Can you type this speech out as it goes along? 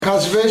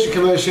Conservation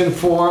Commission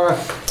for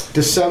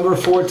December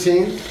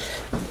 14th,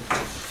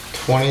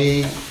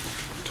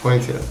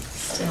 2022.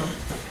 Still.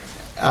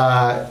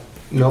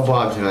 No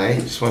Bob tonight,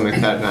 just want to make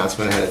that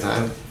announcement ahead of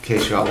time, in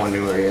case you're all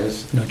wondering where he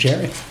is. No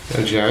Jerry.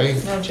 No Jerry,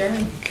 No, Jerry.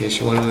 in case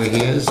you're wondering where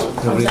he is,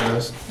 nobody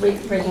knows.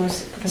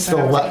 Regulars.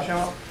 Still what?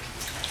 Go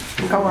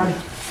on.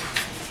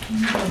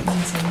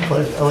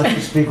 I'll let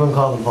you speak when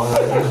called upon.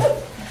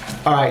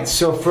 All right,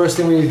 so first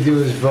thing we need to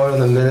do is vote on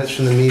the minutes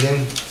from the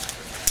meeting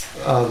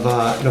of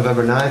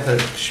November 9th. I'm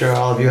sure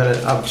all of you had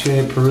an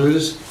opportunity to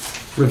peruse,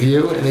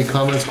 review. Any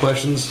comments,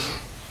 questions?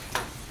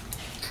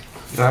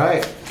 All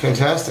right,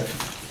 fantastic.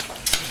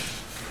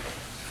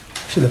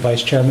 Should the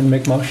vice chairman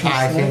make motions?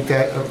 I think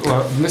that,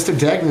 well, Mr.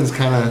 Degnan's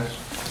kind of,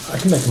 I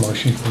can make a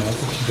motion tonight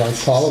if you'd like,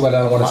 Paula, but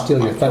I don't want to steal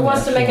your thunder. Who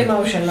wants to make a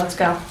motion? Let's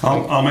go.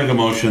 I'll make a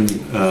motion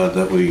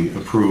that we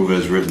approve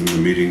as written the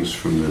meetings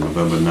from the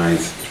November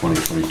 9th,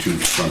 2022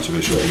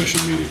 Conservation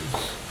Commission meeting.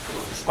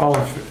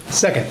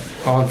 Second.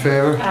 all in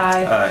favor?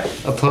 Aye. Aye.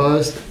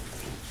 Opposed?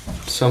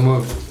 So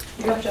moved.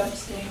 You have to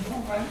abstain,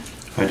 right?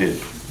 I did.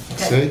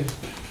 See?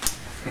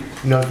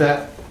 Note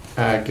that?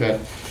 All right,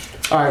 good.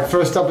 All right,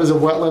 first up is a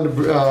wetland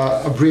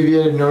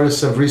abbreviated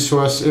notice of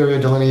resource area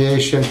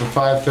delineation for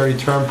 530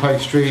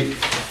 Turnpike Street.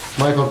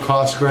 Michael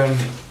Coskren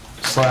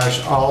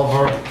 /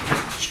 Oliver,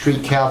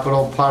 Street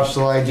Capital,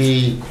 parcel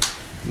ID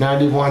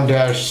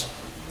 91-1,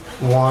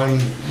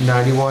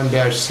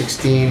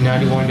 91-16,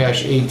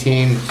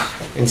 91-18,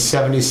 and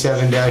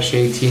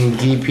 77-18,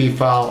 DP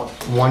file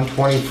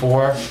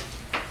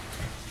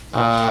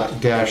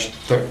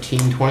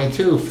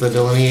 124-1322 for the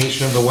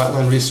delineation of the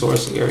wetland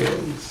resource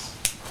areas.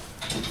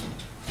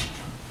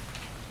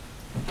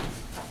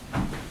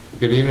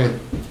 Good evening.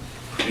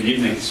 Good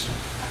evenings.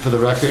 For the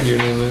record, your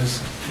name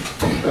is?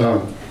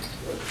 I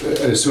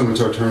assume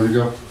it's our turn to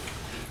go?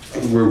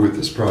 We're with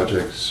this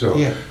project, so.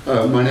 Yeah.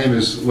 My name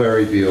is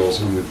Larry Beals,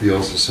 I'm with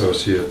Beals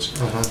Associates.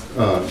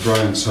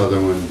 Brian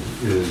Sutherland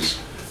is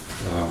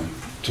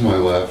to my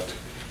left,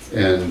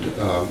 and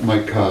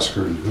Mike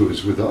Coskren, who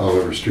is with the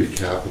Oliver Street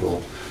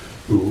Capital,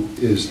 who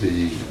is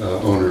the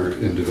owner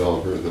and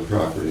developer of the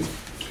property.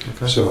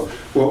 Okay. So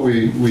what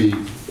we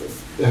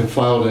have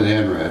filed an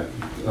ANRAD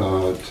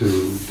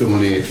to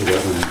delineate the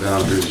wetland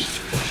boundaries.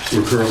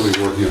 We're currently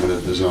working on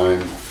a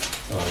design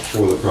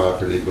for the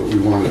property, but we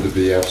wanted to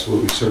be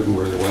absolutely certain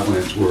where the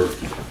wetlands were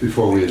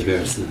before we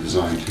advance the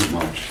design too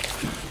much.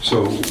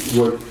 So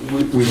what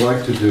we'd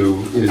like to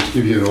do is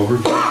give you an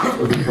overview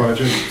of the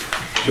project,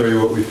 show you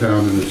what we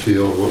found in the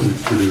field, what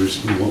we've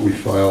produced, and what we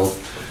filed.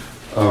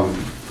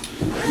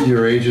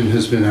 Your agent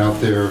has been out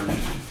there,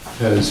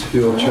 has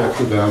field checked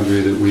the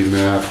boundary that we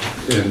mapped,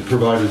 and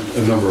provided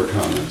a number of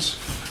comments.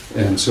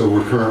 And so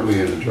we're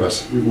currently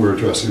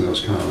addressing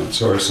those comments.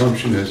 So our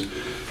assumption is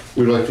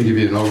we'd like to give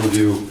you an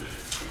overview,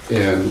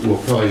 and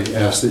we'll probably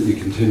ask that you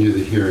continue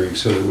the hearing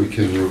so that we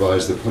can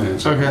revise the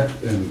plans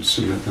and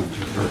submit them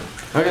to her.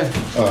 Okay.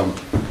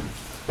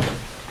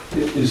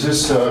 Is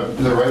this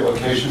the right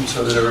location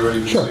so that everybody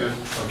can see it?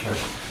 Okay.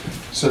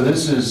 So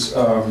this is,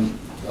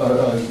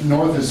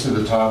 north is to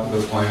the top of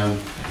the plan.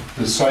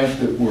 The site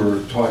that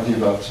we're talking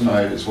about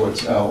tonight is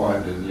what's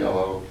outlined in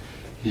yellow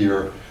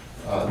here.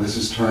 This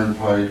is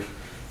Turnpike,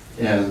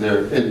 and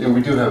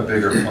we do have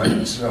bigger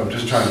plans. I'm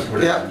just trying to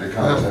put it into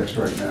context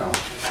right now.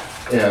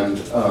 And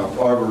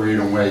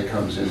Arboretum Way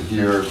comes in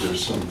here.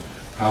 There's some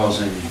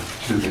housing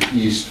to the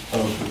east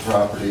of the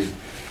property.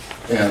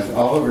 And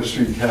Oliver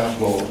Street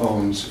Capital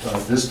owns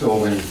this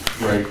building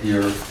right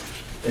here,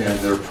 and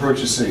they're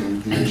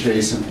purchasing the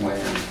adjacent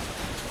land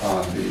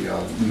on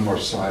the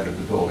north side of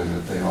the building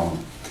that they own.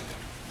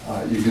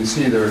 You can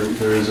see there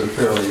is a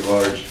fairly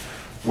large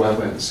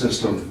wetland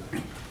system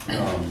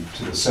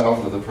to the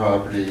south of the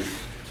property.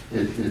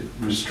 It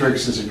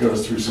restricts as it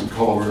goes through some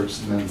culverts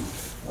and then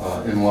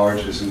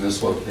enlarges in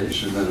this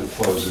location, then it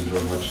flows into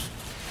a much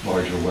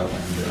larger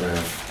wetland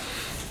area.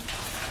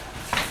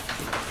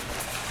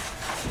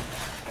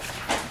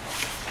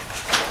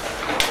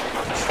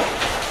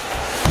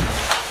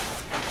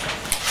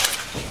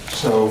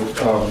 So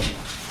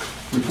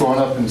we've gone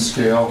up in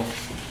scale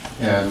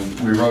and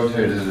we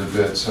rotated it a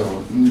bit,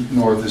 so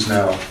north is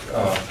now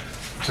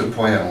to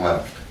plan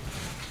left.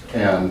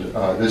 And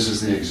this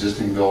is the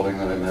existing building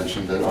that I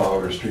mentioned that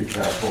Oliver Street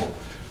Capital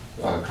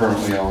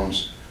currently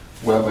owns.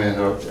 Wetland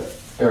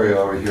area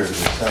over here to the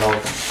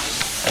south.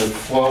 The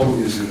flow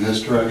is in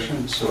this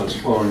direction, so it's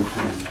flowing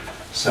from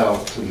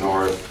south to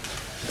north.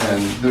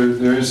 And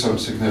there is some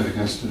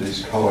significance to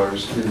these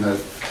colors in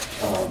that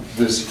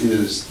this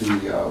is the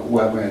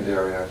wetland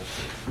area,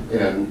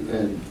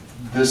 and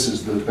this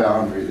is the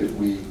boundary that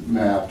we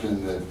mapped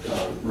and that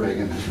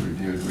Reagan has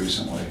reviewed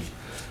recently.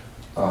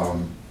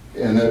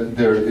 And that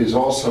there is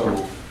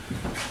also,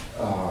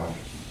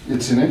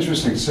 it's an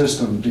interesting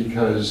system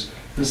because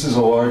this is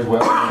a large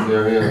wetland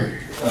area,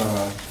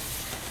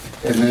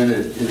 and then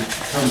it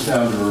comes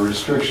down to a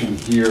restriction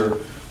here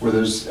where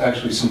there's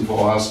actually some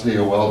velocity,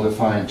 a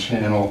well-defined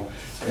channel,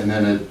 and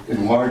then it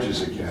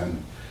enlarges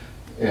again.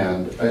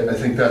 And I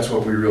think that's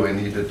what we really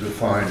need to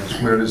define is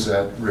where does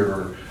that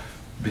river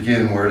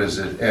begin, where does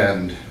it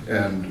end,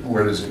 and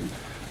where does it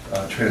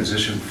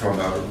transition from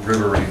a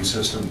riverine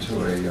system to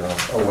a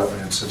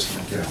wetland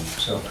system again.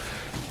 So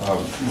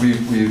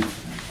we've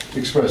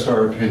expressed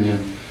our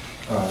opinion.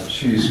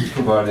 She's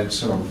provided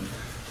some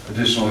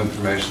additional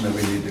information that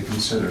we need to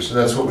consider. So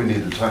that's what we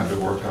need the time to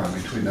work on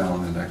between now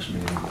and the next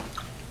meeting.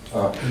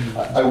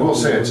 I will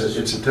say it's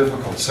a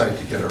difficult site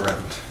to get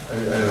around.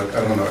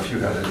 I don't know if you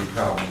had any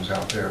problems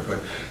out there, but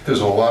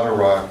there's a lot of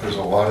rock, there's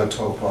a lot of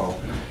topo,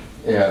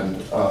 and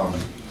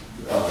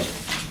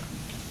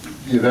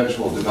the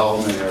eventual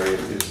development area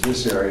is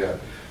this area.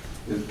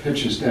 It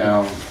pitches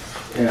down,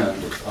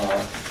 and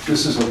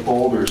this is a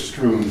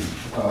boulder-strewn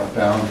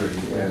boundary,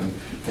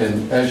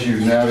 and as you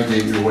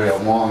navigate your way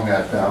along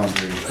that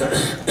boundary,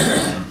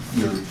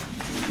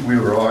 we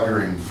were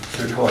auguring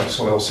to collect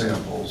soil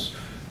samples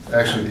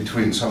actually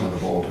between some of the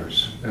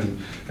boulders.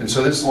 And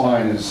so this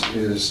line is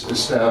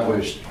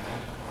established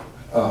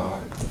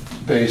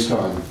based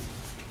on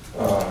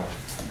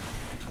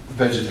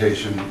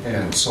vegetation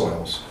and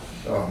soils.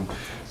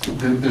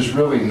 There's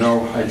really no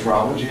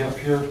hydrology up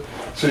here.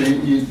 So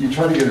you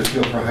try to get a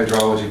feel for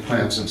hydrology,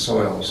 plants and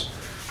soils.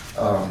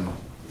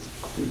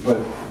 But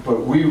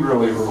we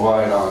really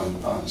relied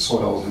on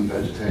soils and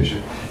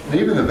vegetation. And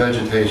even the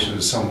vegetation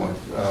is somewhat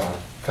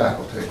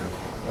facultative.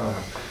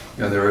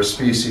 There are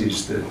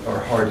species that are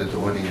hard to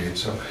delineate.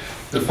 So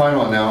the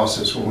final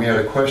analysis, when we had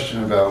a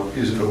question about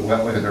is it a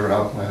wetland or an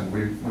upland,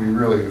 we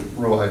really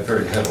relied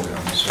very heavily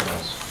on the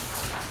soils.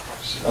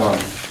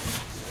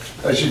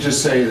 I should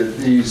just say that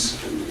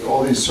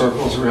all these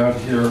circles around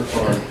here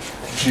are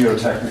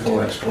geotechnical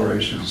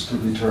explorations to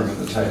determine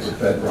the type of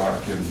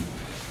bedrock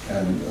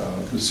and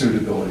the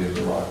suitability of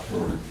the rock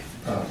for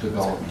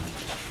development.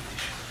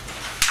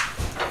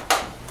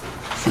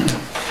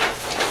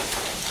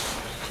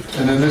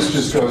 And then this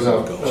just goes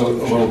up a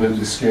little bit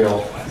to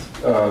scale.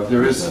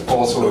 There is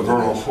also a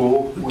vernal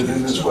pool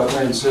within this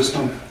wetland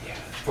system,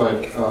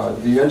 but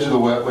the edge of the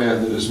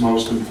wetland that is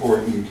most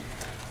important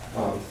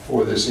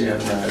for this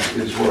ANRAD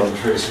is where I'm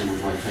tracing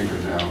with my finger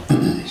now.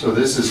 So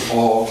this is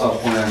all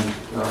upland.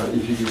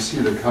 If you can see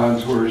the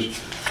contours,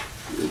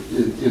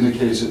 it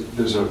indicates that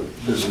there's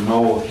a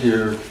knoll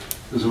here.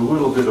 There's a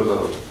little bit of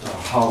a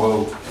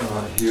hollow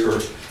here,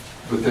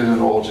 but then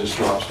it all just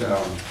drops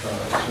down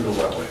to the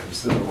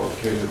wetlands that are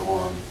located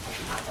along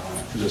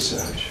this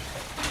edge.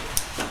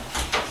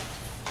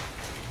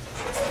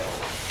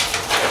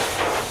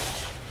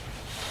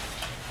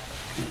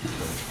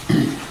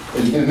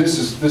 And this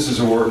is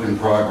a work in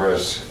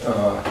progress.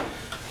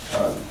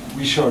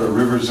 We showed a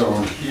river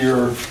zone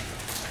here.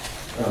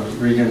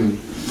 Regan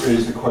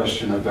raised the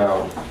question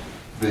about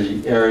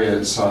the area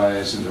and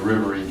size and the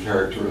riverine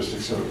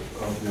characteristics of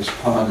this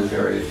ponded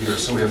area here,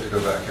 so we have to go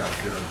back out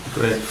here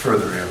and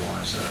further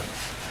analyze that.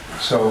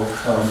 So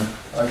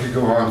I could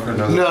go on for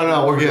another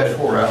No, we're good.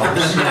 4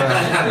 hours.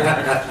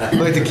 I'd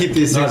like to keep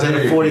these things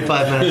under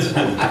 45 minutes.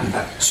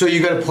 So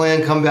you got a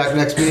plan, come back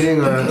next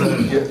meeting, or?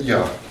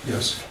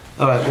 Yes.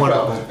 All right,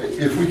 wonderful. Well,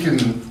 if we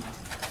can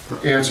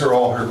answer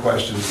all her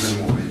questions,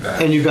 then we'll be back.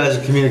 And you guys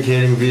are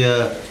communicating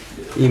via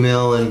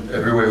email and,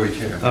 Every way we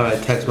can. all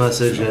right, text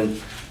message and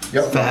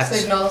Yep. fax?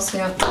 Signals,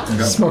 yeah.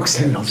 Yep. Smoke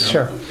signals,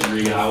 sure. And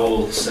Regan, I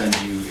will send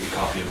you a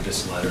copy of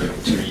this letter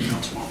to your email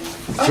tomorrow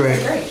morning.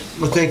 Great. Great.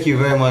 Well, thank you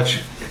very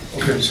much.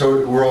 Okay,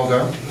 so we're all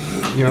done?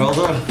 You're all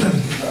done.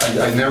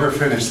 I never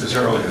finished this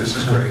earlier. This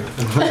is great.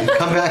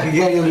 Come back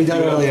again, you'll be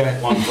done earlier.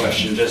 One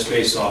question, just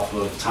based off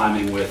of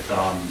timing with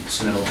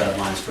submittal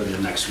deadlines for the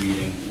next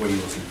meeting, what are you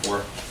looking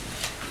for?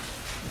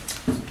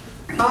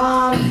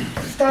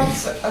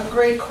 That's a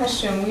great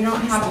question. We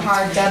don't have a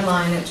hard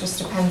deadline, it just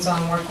depends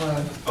on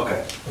workload.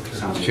 Okay,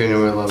 sounds good.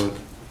 January 11th.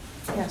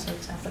 Yeah, so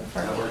it's after the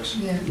That first. works?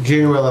 Yeah.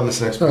 January 11th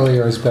is next.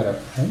 Earlier is better,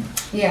 right?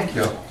 Yeah,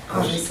 Yeah.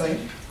 obviously.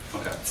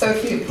 Okay. So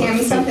if you hand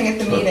me something at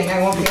the meeting, I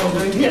won't be able to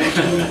review it in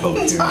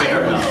Fair time.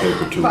 enough.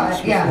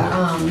 But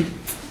yeah,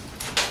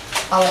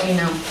 I'll let you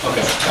know.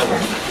 Okay, that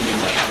works. Keep in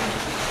touch.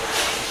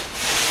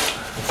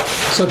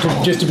 So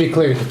just to be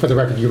clear, for the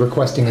record, you're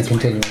requesting a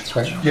continuance,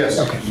 right? Yes.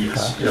 Okay.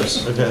 Yes.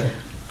 Yes. Okay.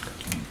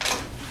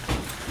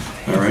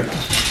 All right.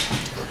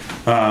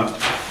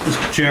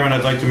 Mr. Chairman,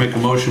 I'd like to make a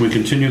motion, we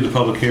continue the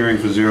public hearing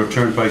for 0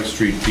 Turnpike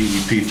Street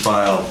DEP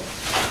file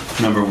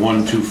number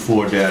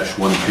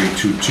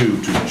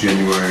 124-1322 to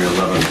January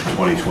 11th,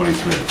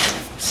 2023.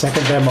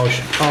 Second that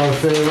motion. All in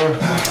favor?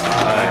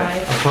 Aye.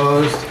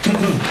 Opposed?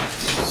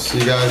 See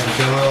you guys in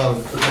January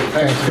 11th.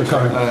 Thanks for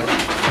coming. All right.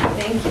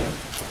 Thank you.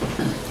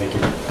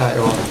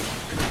 You're welcome.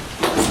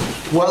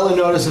 Wetland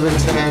notice of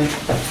intent,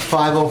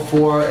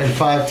 504 and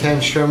 510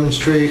 Sherman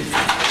Street,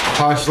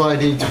 parcel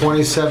ID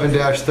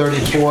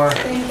 27-34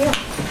 Thank you.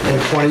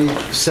 and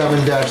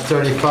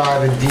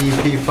 27-35 in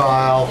DEP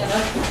file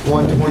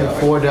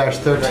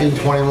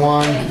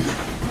 124-1321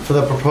 for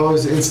the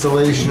proposed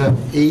installation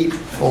of 8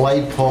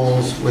 light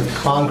poles with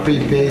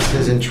concrete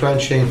bases and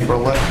trenching for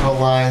electrical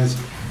lines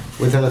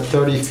within a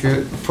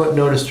 30-foot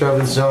no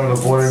disturbance zone of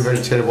a bordering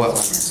vegetated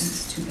wetland.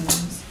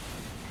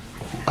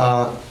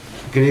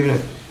 Good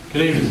evening.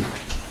 Good evening.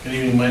 Good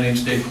evening, my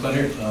name's Dave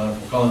Leonard, from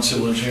Collins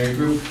Civil Engineering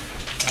Group.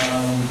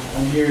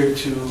 I'm here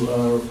to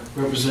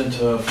represent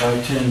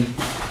 510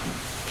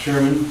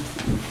 Sherman.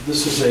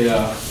 This is the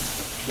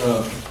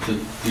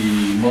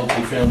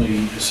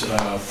multifamily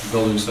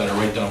buildings that are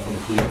right down from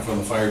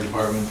the fire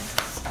department.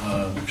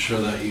 I'm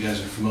sure that you guys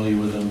are familiar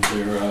with them.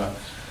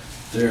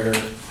 There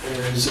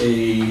is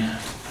a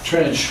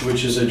trench,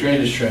 which is a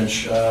drainage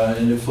trench,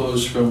 and it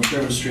flows from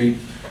Sherman Street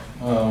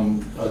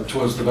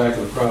towards the back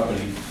of the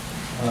property.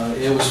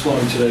 It was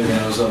flowing today when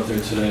I was out there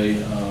today,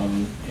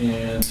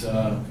 and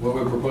what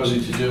we're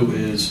proposing to do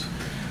is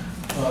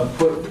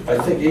put, I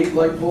think, 8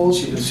 light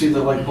poles. You can see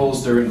the light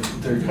poles, they're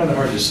kind of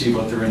hard to see,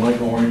 but they're in light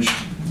orange,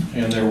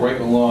 and they're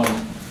right along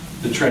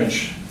the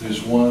trench.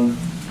 There's 1,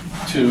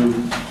 2,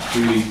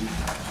 3,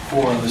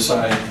 4 on this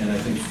side, and I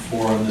think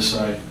 4 on this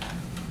side.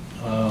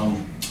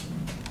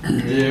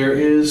 There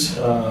is,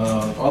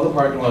 all the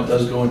parking lot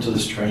does go into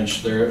this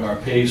trench. There are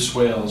paved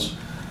swales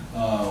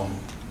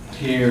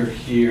here,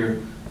 here,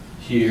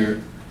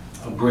 here,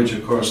 a bridge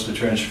across the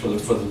trench for the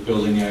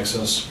building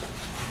access.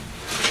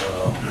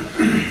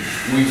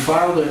 We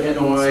filed an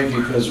NOI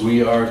because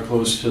we are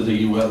close to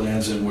the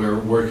wetlands and we're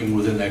working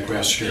within that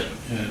grass strip,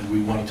 and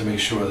we wanted to make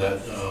sure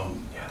that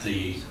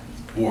the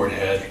board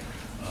had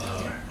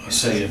a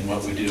say in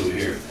what we do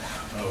here.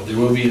 There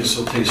will be a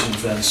siltation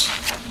fence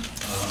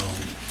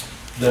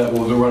that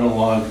will go run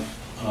along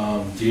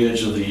the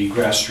edge of the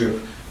grass strip.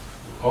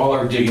 All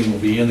our digging will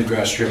be in the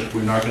grass strip.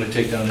 We're not going to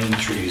take down any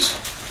trees.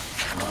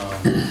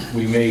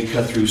 We may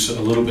cut through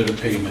a little bit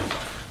of pavement,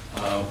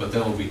 but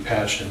that will be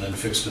patched and then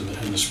fixed in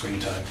the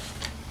springtime.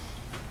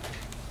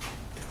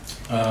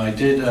 I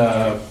did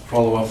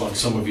follow up on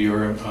some of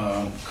your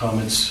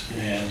comments,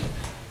 and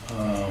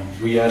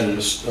we added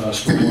a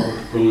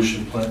stormwater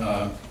pollution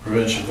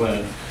prevention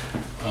plan.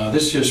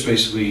 This just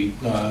basically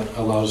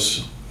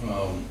allows,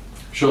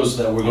 shows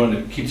that we're going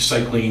to keep the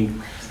site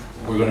clean.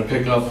 We're going to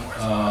pick up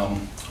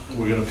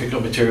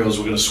materials.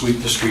 We're going to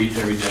sweep the street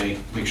every day,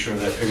 make sure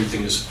that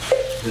everything is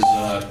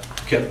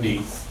kept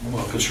neat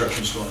while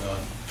construction's going on.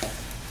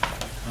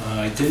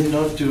 I did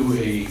not do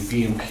a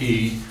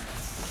BMP.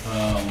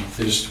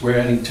 We're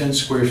adding 10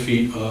 square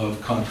feet of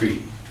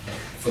concrete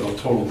for the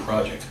total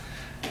project,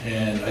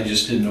 and I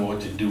just didn't know what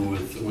to do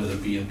with a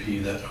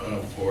BMP that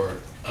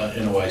or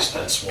NOI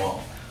that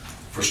small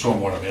for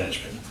stormwater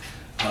management.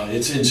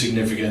 It's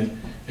insignificant.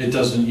 It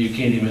doesn't. You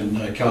can't even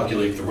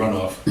calculate the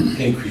runoff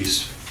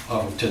increase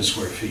off of 10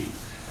 square feet.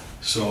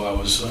 So I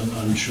was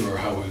unsure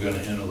how we're going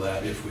to handle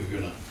that, if we're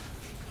going to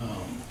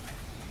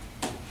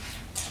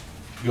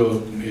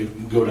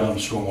go down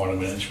to stormwater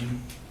management,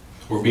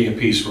 or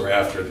BMPs for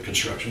after the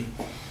construction.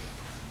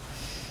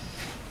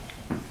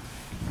 I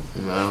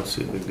don't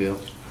see a big deal.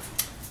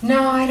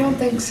 No, I don't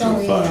think so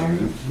either.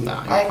 No,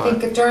 I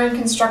think during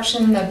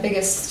construction, the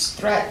biggest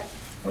threat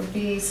would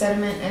be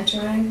sediment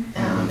entering.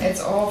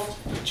 It's all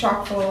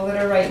chock full of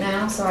litter right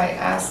now, so I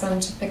asked them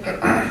to pick it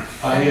up.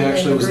 I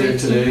actually was there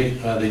today.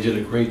 They did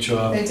a great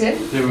job. They did?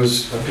 There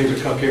was a paper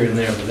cup here and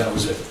there, but that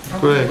was it.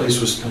 Great. The place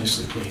was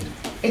nicely cleaned.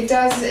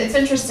 It's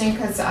interesting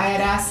because I had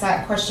asked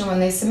that question when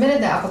they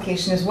submitted the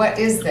application, is what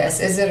is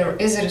this? Is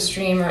it a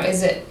stream or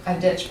is it a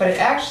ditch? But it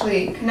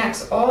actually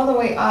connects all the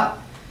way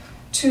up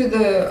to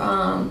the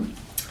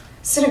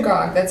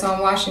synagogue that's on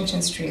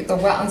Washington Street. The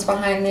wetlands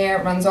behind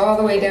there runs all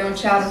the way down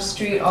Chatham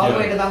Street, all the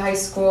way to the high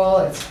school.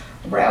 It's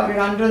routed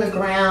under the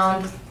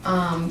ground,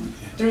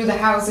 through the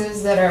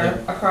houses that are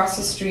across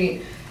the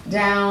street,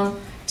 down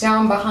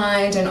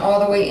behind, and all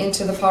the way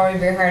into the Paul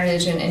Revere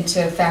Heritage and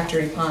into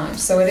Factory Pond.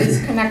 So it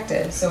is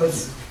connected. So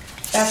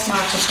that's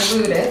not to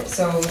pollute it.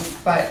 So,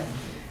 but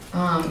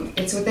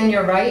it's within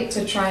your right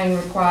to try and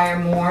require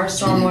more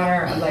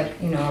stormwater, like,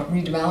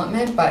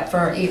 redevelopment. But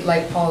for 8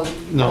 light poles,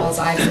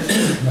 I don't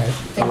think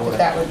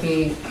that would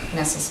be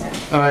necessary.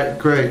 All right,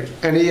 great.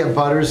 Any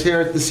abutters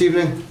here this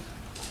evening?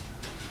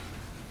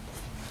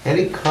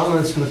 Any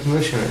comments from the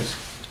commissioners?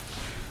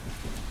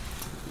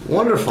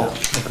 Wonderful.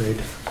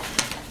 Agreed.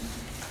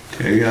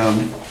 Okay,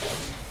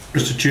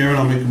 Mr. Chairman,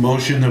 I'll make a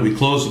motion that we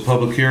close the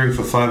public hearing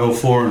for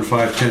 504 and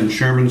 510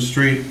 Sherman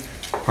Street,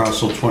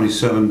 parcel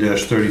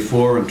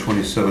 27-34 and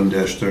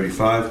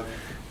 27-35,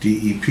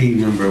 DEP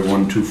number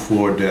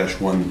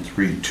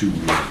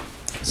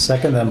 124-1321.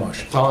 Second that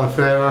motion. All in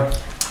favor?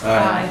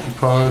 Aye.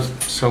 Opposed?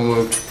 So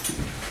moved.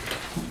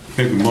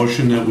 Make a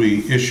motion that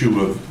we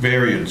issue a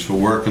variance for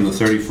work in the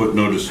 30-foot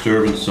no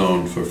disturbance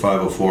zone for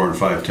 504 and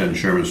 510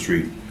 Sherman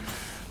Street,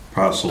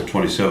 parcel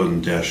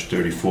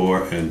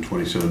 27-34 and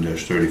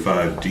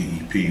 27-35,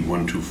 DEP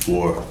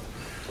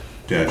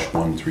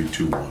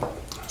 124-1321.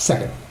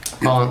 Second.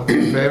 All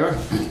in favor?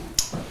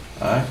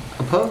 Aye.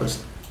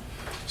 Opposed?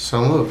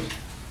 So moved.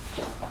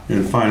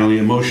 And finally,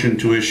 a motion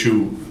to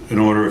issue an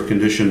order of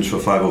conditions for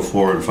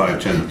 504 and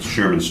 510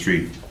 Sherman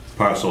Street,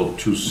 parcel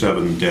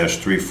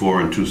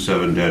 27-34 and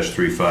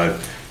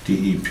 27-35,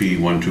 DEP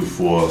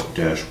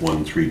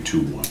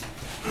 124-1321.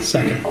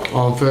 Second.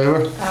 All in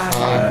favor?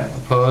 Aye.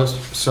 Opposed?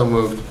 So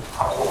moved.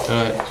 All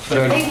right,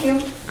 good. Thank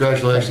you.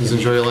 Congratulations,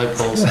 enjoy your light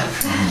poles. All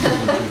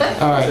The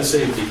right,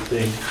 safety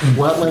thing.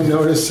 wetland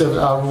notice of,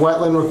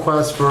 wetland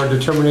request for a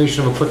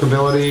determination of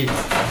applicability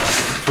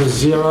for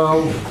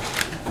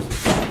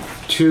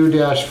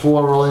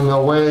 02-4 Rolling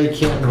Mill Way,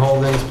 Canton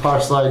Holdings,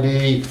 parcel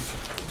ID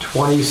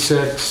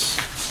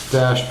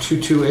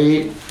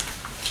 26-228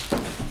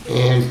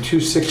 and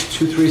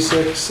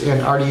 26236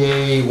 and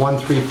RDA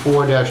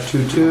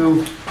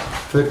 134-22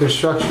 for the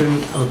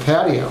construction of a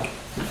patio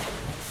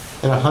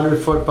in a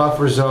 100-foot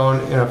buffer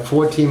zone in a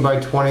 14 by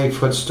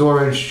 20-foot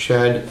storage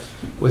shed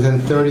within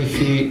 30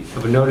 feet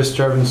of a no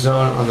disturbance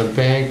zone on the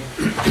bank,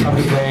 of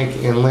the bank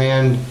and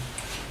land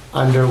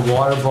under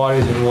water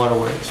bodies and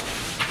waterways.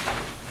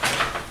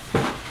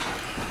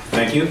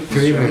 Thank you.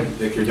 Good evening.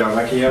 Victor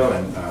Delvecchio,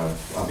 and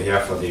on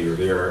behalf of the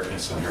Revere and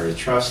Son Heritage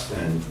Trust,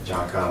 and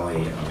John Connolly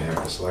on behalf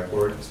of the Select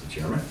Board, Mr.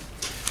 Chairman.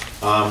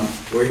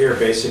 We're here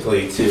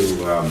basically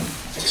to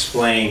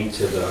explain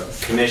to the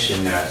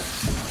Commission that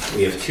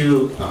we have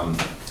two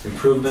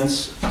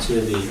improvements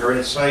to the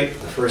heritage site.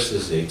 The first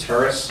is a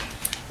terrace.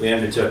 We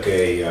undertook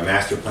a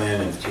master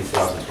plan in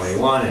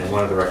 2021, and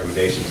one of the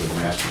recommendations of the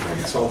master plan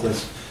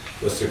consultants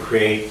was to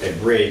create a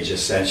bridge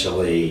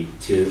essentially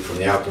from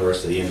the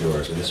outdoors to the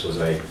indoors, and this was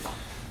a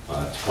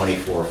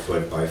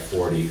 24-foot by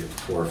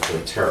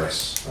 44-foot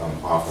terrace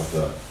off of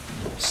the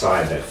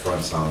side that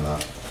fronts on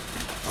the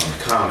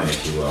common,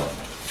 if you will.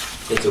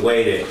 It's a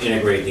way to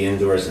integrate the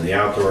indoors and the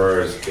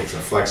outdoors. It's a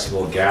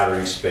flexible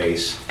gathering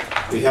space.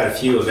 We've had a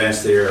few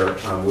events there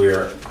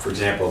where, for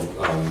example,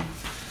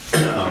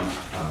 the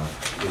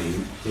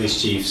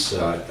police chief's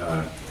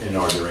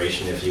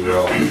inauguration, if you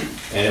will,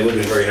 and it would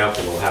have been very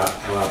helpful to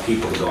allow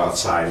people to go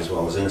outside as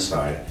well as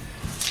inside.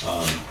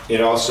 It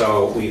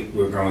also,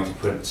 we're going to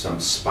put some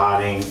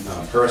spotting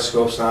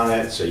periscopes on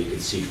it so you can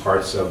see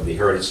parts of the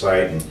heritage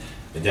site and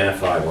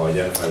identify what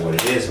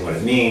it is and what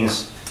it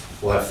means.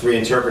 We'll have 3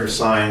 interpretive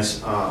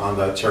signs on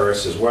the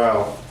terrace as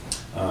well.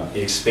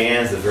 It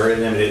expands the very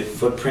limited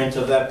footprint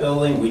of that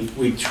building.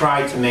 We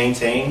tried to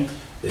maintain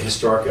the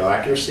historical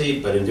accuracy,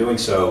 but in doing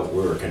so,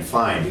 we were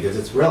confined because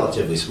it's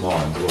relatively small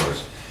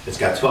indoors. It's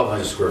got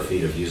 1,200 square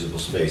feet of usable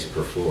space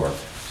per floor,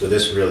 so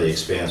this really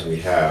expands what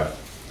we have.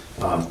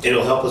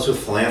 It'll help us with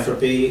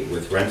philanthropy,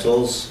 with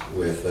rentals,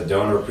 with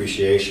donor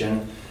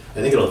appreciation. I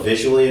think it'll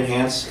visually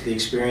enhance the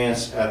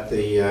experience at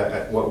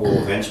what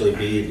will eventually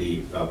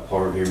be the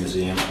Paul Revere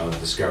Museum of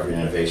Discovery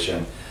and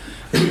Innovation.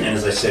 And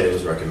as I said, it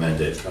was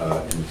recommended in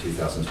the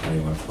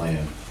 2021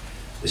 plan.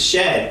 The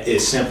shed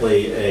is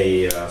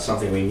simply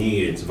something we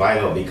need. It's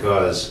vital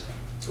because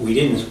we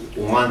didn't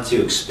want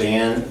to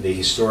expand the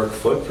historic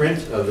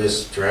footprint of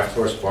this draft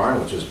horse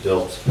barn, which was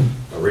built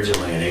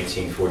originally in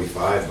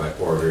 1845 by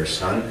Paul Revere's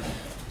son.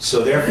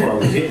 So therefore,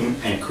 we didn't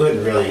and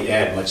couldn't really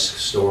add much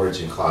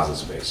storage and closet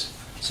space.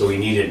 So we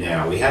need it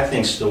now. We have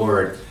things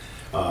stored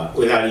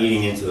without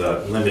eating into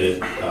the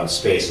limited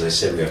space. As I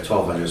said, we have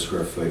 1,200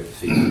 square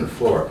feet per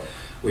floor.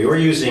 We were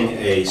using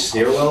a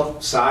stairwell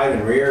side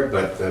and rear,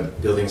 but the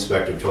building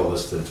inspector told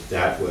us that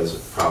that was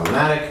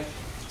problematic.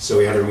 So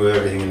we had to remove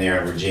everything in there,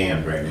 and we're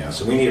jammed right now.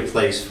 So we need a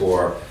place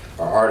for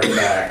our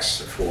artifacts,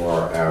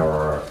 for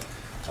our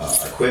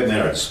equipment,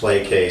 our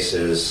display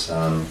cases,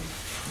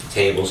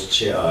 tables,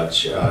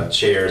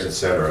 chairs,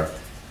 etc.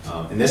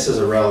 And this is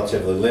a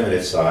relatively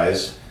limited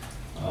size.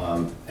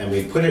 And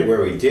we put it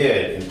where we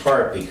did in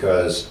part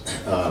because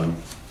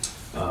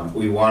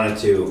we wanted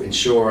to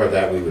ensure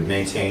that we would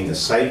maintain the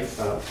site.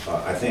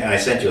 I think, and I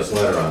sent you a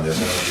letter on this, I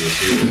don't know if you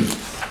received it.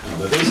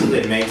 But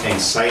basically maintain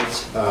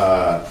site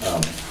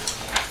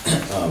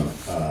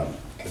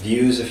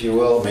views, if you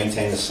will,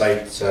 maintain the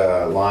site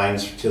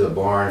lines to the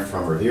barn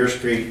from Revere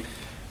Street.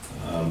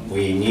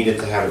 We needed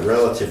to have it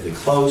relatively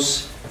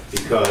close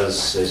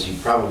because, as you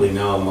probably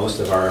know, most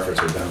of our efforts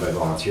are done by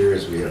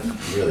volunteers. We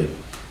have really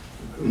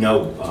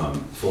no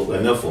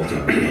full-time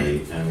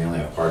employee, and we only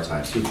have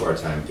two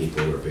part-time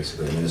people who are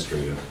basically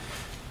administrative.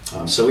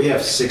 So we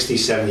have 60,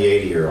 70,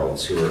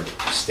 80-year-olds who are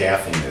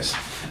staffing this.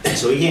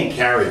 So we can't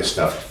carry the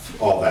stuff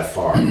all that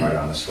far, quite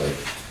honestly.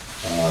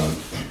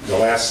 The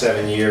last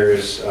 7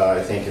 years,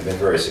 I think, have been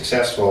very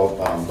successful,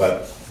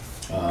 but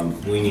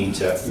we need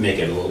to make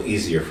it a little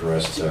easier for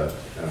us to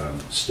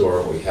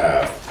store what we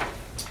have.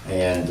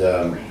 And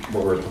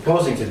what we're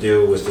proposing to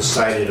do was to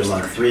site it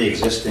among 3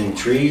 existing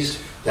trees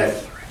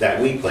that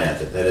we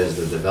planted, that is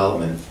the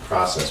development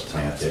process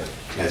planted.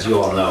 As you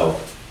all know,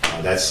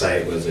 that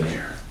site was a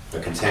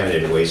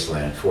contaminated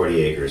wasteland,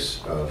 40 acres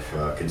of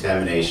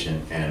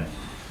contamination and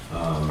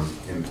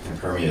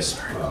impermeous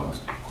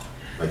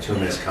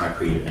bituminous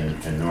concrete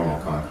and normal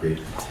concrete.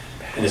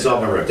 And it's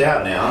all been ripped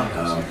out now,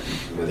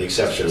 with the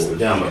exception of what we've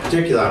done, but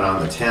particularly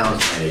on the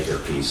town's 10-acre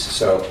piece.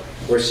 So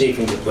we're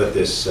seeking to put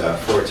this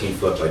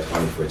 14-foot by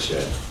 20-foot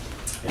shed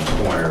in the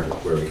corner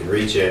where we can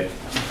reach it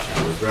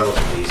with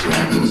relatively easy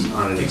access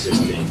on an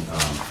existing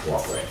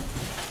walkway.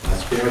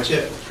 That's pretty much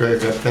it. Very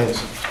good, thanks.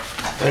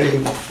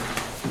 Any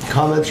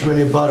comments from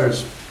any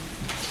butters?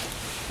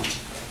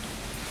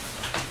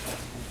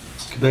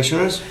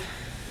 Commissioners?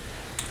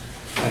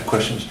 I have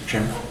questions, Mr.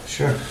 Chairman.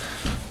 Sure.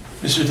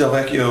 Mr.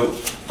 Delvecchio,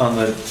 on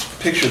the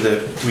picture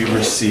that we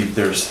received,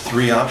 there's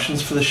 3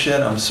 options for the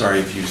shed. I'm sorry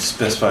if you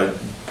specified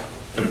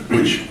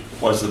which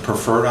was the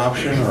preferred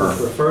option, The or?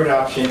 preferred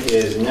option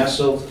is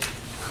nestled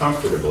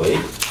comfortably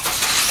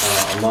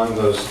among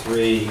those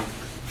 3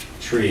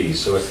 trees.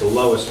 So it's the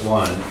lowest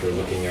one if you're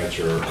looking at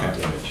your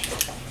image.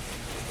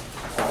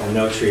 And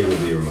no tree will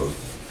be removed.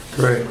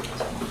 Great.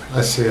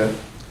 I see it.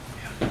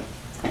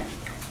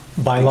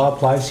 Bylaw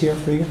applies here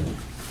for you?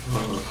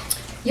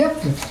 Yep.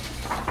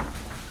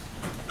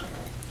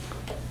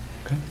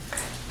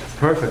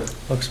 Perfect.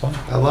 Looks fine.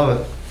 I love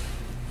it.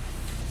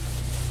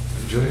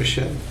 Enjoy your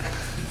shit.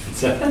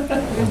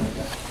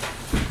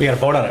 We gotta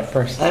vote on it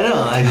first. I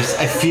know, I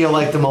feel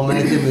like the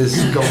momentum is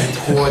going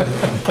toward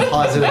the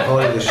positive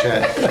vote of the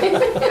shed.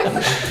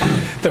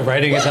 The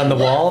writing is on the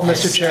wall,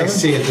 Mr. I Chairman?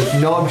 see it, there's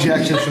no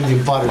objections from the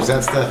abutters,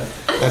 that's the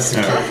key.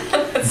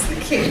 That's the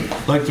key.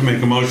 I'd like to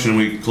make a motion,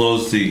 we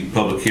close the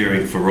public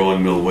hearing for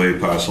Rolling Mill Way,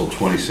 parcel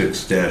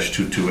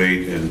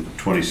 26-228 and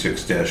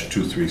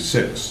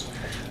 26-236,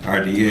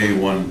 RDA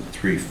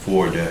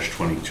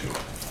 134-22.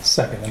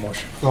 Second the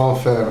motion. All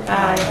in favor?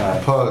 Aye.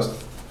 Opposed?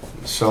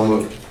 So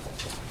moved.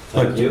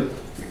 Thank you.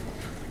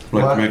 I'd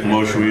like to make a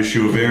motion, we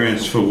issue a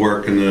variance for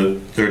work in the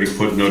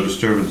 30-foot no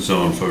disturbance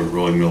zone for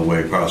Rolling Mill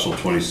Way, parcel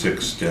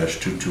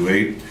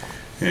 26-228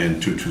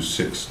 and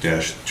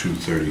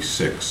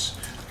 226-236,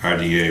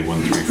 RDA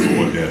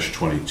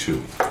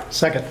 134-22.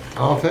 Second.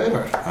 All in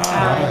favor?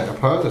 Aye.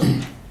 Opposed?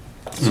 And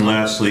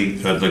lastly,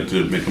 I'd like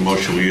to make a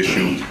motion, we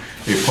issue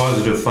a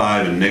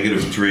 +5 and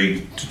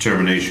 -3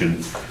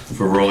 determination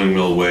for Rolling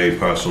Mill Way,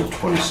 parcel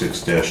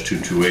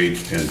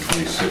 26-228 and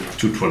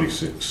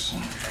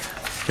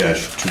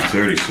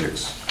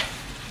 226-236,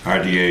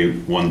 RDA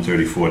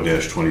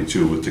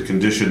 134-22, with the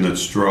condition that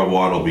straw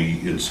wattle be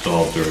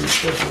installed during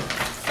shed work.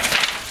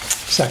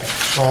 Second.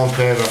 All in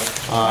favor?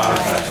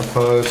 Aye.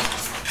 Opposed?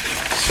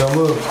 So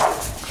moved.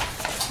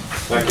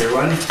 Thank you,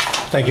 everyone.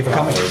 Thank you for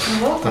coming. You're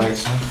welcome.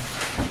 Thanks.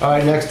 All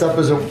right, next up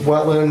is a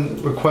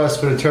wetland request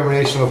for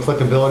determination of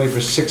applicability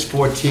for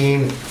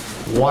 614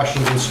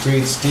 Washington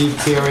Street, Steve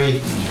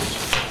Terry,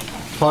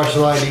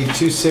 parcel ID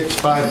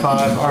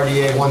 2655,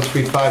 RDA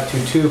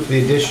 13522, for the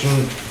addition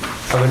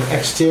of an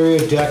exterior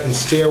deck and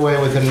stairway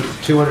within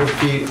 200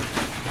 feet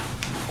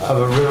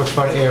of a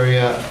riverfront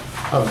area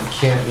of the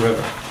Canton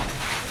River.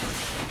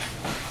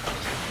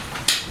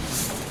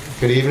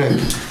 Good evening.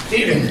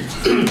 Evening.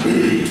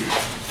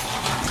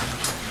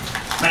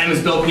 My name is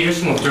Bill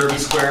Peterson with Derby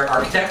Square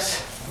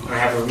Architects. I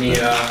have with me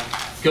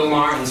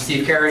Gilmar and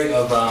Steve Carey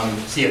of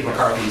C.F.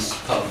 McCarthy's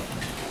Pub.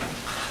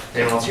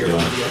 Anyone else here?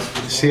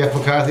 CF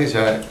McCarthy's,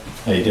 all right.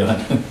 How you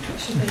doing?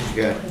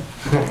 Good.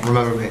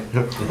 Remember me.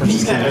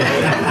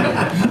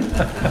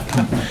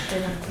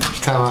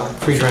 Time out,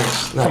 free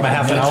drinks. No. From a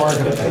half an hour?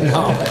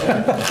 No.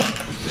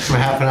 From a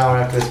half an hour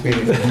after this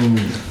meeting.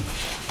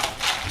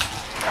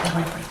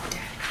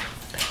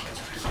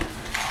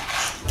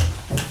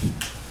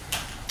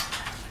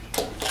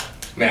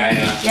 May I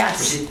Yes.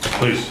 proceed?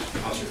 Please.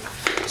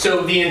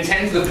 So the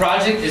intent of the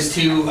project is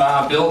to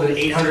build an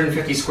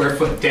 850 square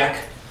foot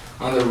deck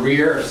on the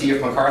rear of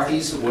C.F.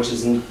 McCarthy's, which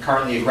is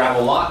currently a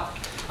gravel lot,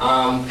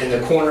 in the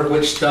corner of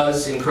which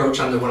does encroach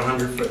on the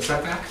 100-foot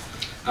setback.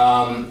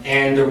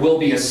 And there will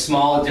be a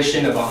small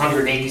addition of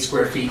 180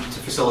 square feet to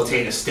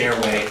facilitate a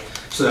stairway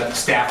so that the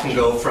staff can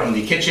go from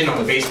the kitchen on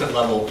the basement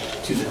level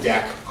to the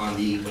deck on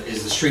what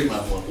is the street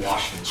level of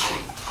Washington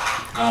Street.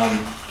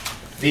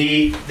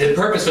 The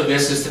purpose of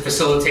this is to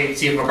facilitate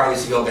C.F.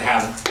 McCarthy's to be able to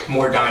have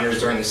more diners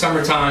during the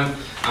summertime.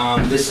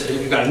 This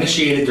got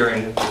initiated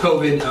during the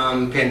COVID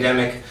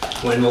pandemic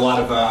when a lot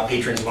of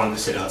patrons wanted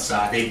to sit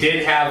outside. They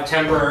did have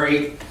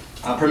temporary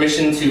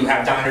permission to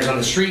have diners on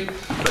the street,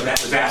 but that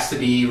was asked to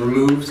be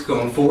removed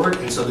going forward,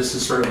 and so this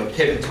is sort of a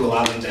pivot to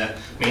allow them to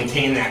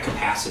maintain that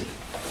capacity.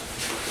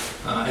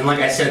 And like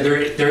I said,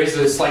 there is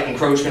a slight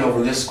encroachment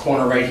over this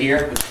corner right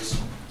here, which is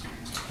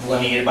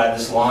delineated by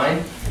this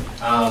line.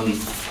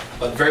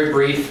 But very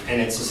brief, and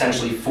it's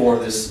essentially for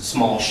this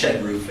small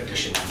shed roof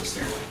addition to the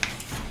stairway.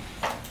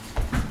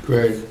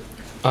 Great.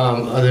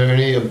 Are there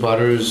any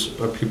abutters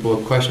or people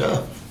with questions?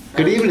 Oh,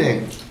 good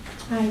evening.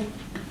 Hi,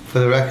 For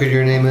the record,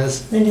 your name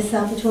is? Linda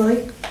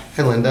Salvatore.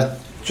 Hi, Linda.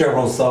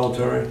 Gerald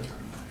Salvatore.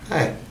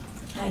 Hi.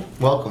 Hi.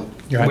 Welcome.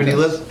 Your Where do you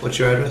address? live? What's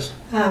your address?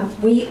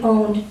 We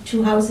owned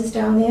 2 houses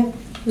down there.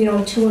 We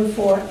own 2 and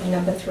 4 and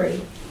number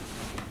 3,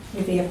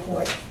 Revere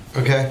Court.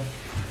 Okay.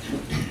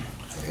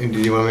 And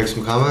did you want to make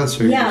some comments,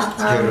 or you just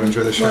here to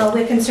enjoy the show? Well,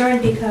 we're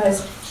concerned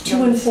because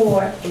 2 and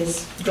 4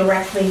 is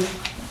directly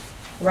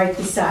right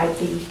beside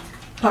the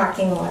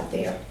parking lot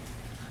there.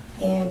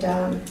 And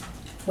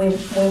we're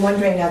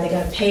wondering, are they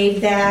gonna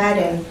pave that,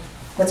 and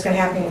what's gonna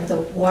happen with the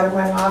water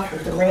runoff,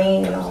 with the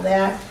rain and all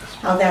that?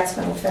 How that's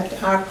gonna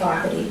affect our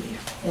property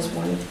is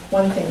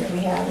one thing that we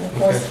have. And of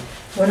course,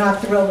 we're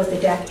not thrilled with the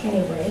deck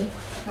anyway.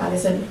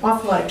 There's an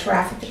awful lot of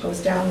traffic that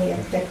goes down there,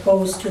 that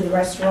goes to the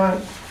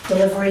restaurant,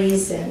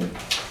 deliveries and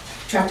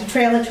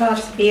tractor-trailer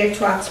trucks, beer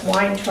trucks,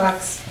 wine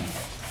trucks.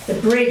 The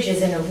bridge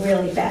is in a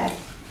really bad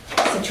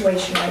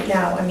situation right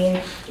now. I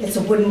mean, it's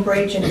a wooden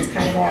bridge and it's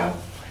kind of all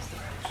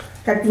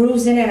got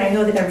grooves in it. I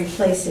know they're gonna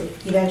replace it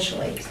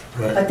eventually.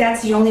 Right. But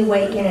that's the only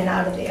way in and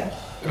out of there.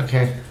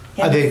 Okay.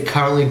 Are they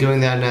currently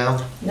doing that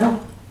now? No.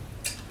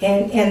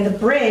 And the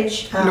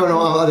bridge. No,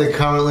 are they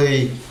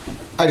currently,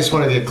 I just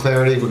want to get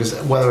clarity because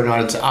whether or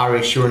not it's our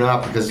issue or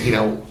not, because,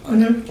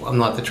 Mhm. I'm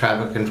not the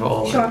traffic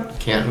control. Sure.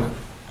 Can't,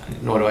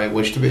 nor do I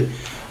wish to be.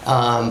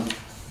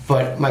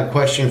 But my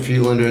question for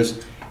you, Linda,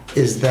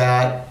 is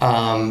that,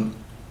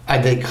 are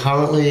they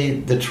currently,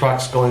 the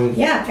trucks going?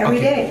 Yeah, every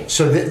Okay. day.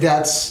 So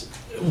that's,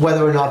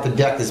 whether or not the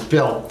deck is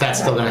built, that's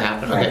still gonna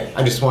happen, okay?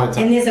 I just wanted to,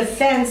 And there's a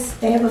fence,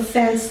 they have a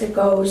fence that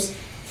goes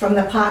from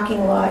the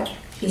parking lot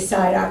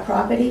beside our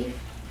property.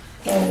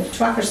 And a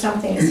truck or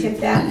something has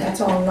hit that, and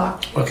that's all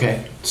knocked.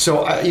 okay.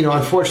 So,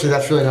 unfortunately,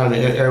 that's really not an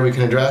area we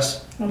can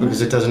address Mhm.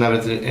 because it doesn't have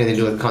anything to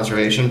do with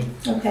conservation.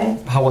 Okay.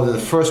 However, the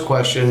first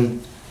question,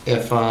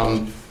 if,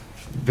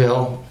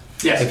 Bill,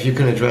 Yes. if you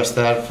can address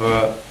that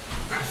for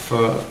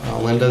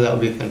Linda, that would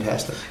be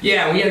fantastic.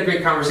 Yeah, we had a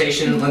great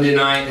conversation, Linda and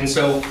I, and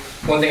so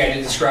one thing I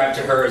did describe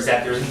to her is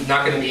that there's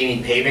not going to be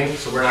any paving,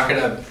 so we're not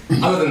going to,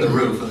 other than the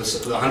roof of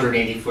the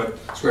 180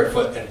 square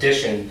foot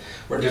addition,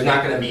 where there's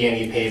not going to be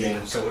any paving,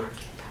 so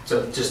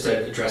just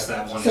to address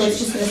that one So issue. it's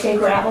just gonna stay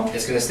gravel?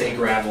 It's going to stay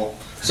gravel.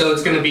 So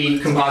it's going to be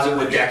composite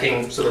wood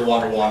decking, so the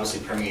water will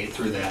obviously permeate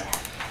through that.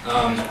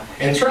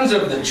 In terms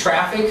of the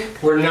traffic,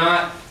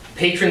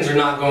 patrons are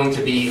not going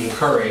to be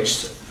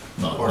encouraged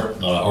Or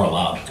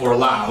allowed. or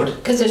allowed.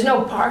 Because there's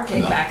no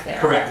parking back there.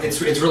 Correct,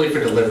 it's really for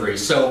delivery,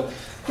 so.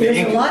 There's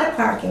a lot of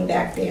parking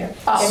back there.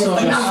 Oh, And so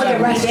it's not for the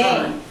just- right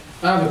day.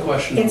 I have a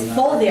question on It's that.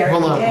 full there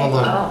Hold every on, day. hold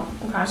on.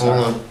 Oh, okay, Hold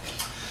sorry. on.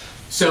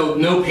 So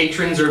no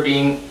patrons are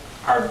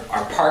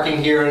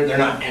parking here, they're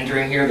not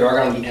entering here, they are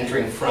gonna be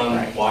entering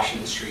from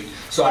Washington Street.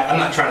 So I'm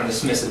not trying to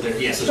dismiss it,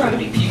 yes, there's gonna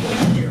be people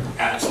here,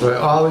 absolutely.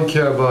 Right, all we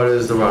care about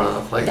is the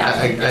runoff. Like,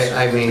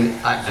 I mean,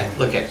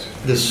 look at,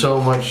 there's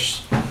so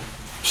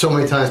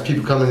many times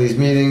people come to these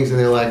meetings and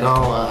they're like,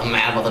 oh, I'm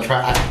mad about the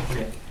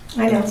traffic.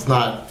 I know. It's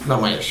not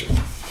my issue.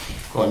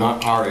 Well,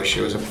 not our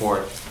issue as a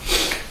board.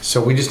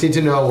 So we just need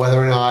to know whether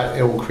or not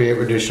it will create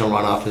additional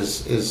runoff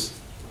is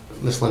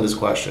Miss Linda's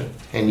question.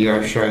 And you're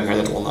assuring her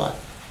that it will not.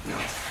 No.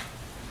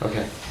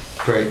 Okay,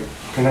 great.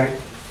 Can I?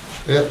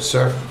 Yep,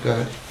 sir, go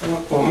ahead.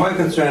 Well, my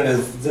concern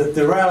is that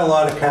there are a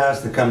lot of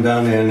cars that come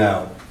down there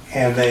now,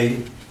 and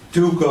they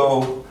do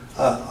go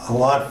a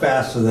lot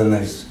faster than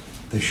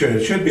they should.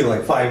 It should be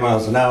like 5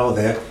 miles an hour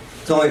there.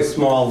 It's only a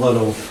small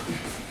little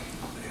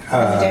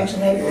Residential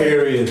neighborhood.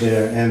 area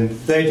there, and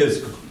they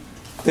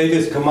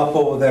just come up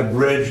over that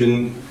bridge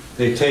and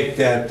they take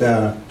that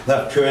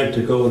left turn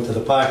to go into the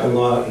parking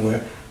lot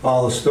where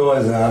all the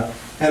stores are,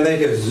 and they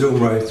just zoom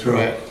right through.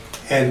 Right.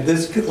 And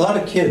there's a lot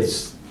of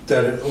kids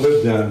that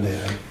live down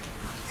there.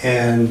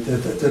 And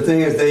the thing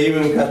is, they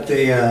even got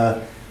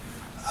the,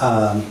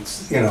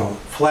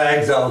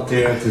 flags out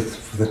there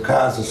for the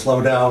cars to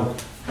slow down,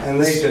 and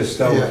they just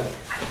don't Yeah.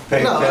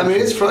 pay No, I attention.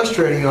 mean, it's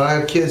frustrating, I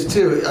have kids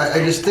too. I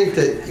just think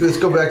that, let's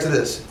go back to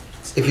this.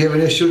 If you have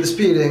an issue with the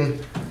speeding,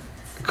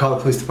 call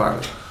the police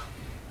department.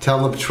 Tell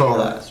them to patrol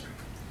that.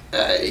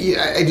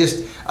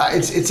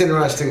 It's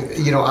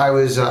interesting,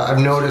 I've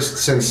noticed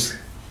since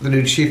the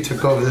new chief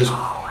took over this,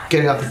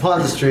 getting up to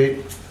Ponza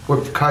Street,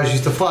 where cars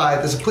used to fly,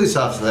 there's a police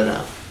officer there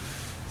now.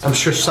 I'm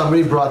sure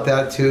somebody brought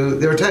that to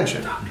their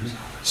attention.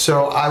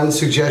 So I would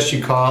suggest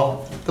you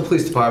call the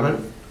police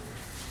department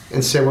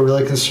and say, we're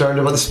really concerned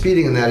about the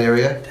speeding in that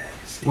area.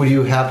 Would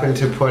you happen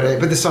to put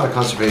but this is not a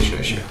conservation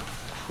issue.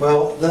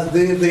 Well,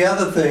 the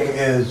other thing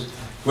is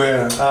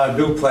where our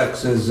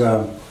duplex is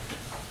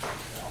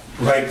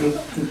right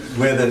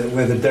where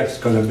the deck's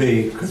gonna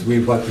be, because we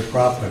bought the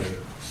property.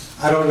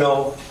 I don't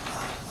know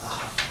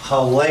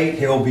how late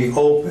he'll be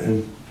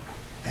open,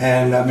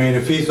 and I mean,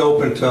 if he's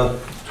open till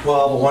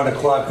 12 or 1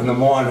 o'clock in the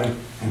morning,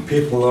 and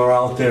people are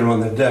out there on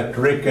the deck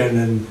drinking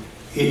and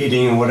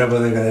eating and whatever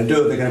they're gonna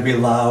do, they're gonna be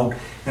loud,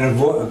 and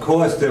of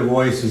course their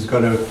voice is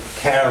gonna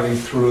carry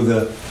through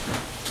the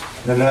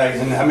night.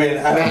 And I mean,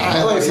 I don't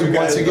know. Like I said,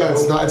 once again,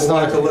 it's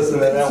not to listen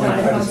to that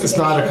one. It's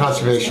not a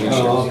conservation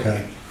issue. Oh,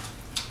 okay.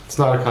 It's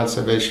not a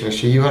conservation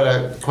issue. You had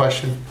a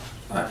question?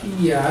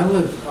 Yeah, I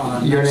live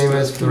on. Your name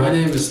is? My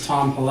name is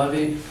Tom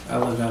Palevi. I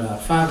live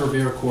at 5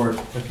 Revere Court,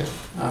 Okay.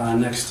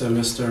 next to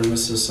Mr. and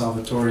Mrs.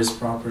 Salvatore's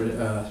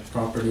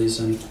properties.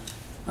 And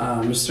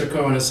Mr.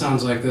 Cohen, it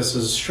sounds like this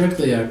is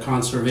strictly a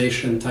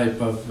conservation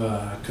type of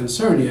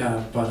concern you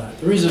have. But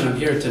the reason I'm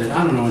here today,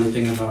 I don't know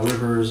anything about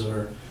rivers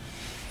or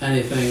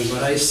anything,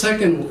 but I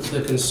second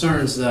the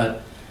concerns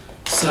that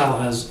Sal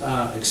has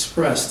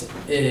expressed,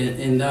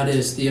 and that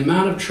is the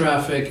amount of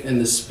traffic and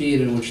the speed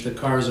in which the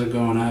cars are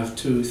going. I have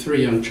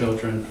 3 young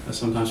children. I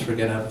sometimes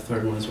forget I have a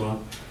third one as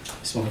well.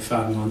 He's only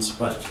 5 months,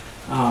 but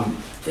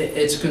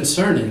it's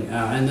concerning.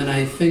 And then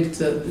I think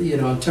that,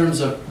 in terms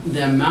of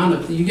the amount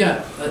of, you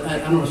got, I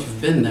don't know if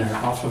you've been there,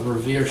 off of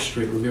Revere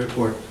Street, Revere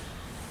Court.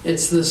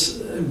 It's this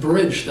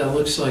bridge that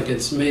looks like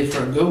it's made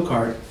for a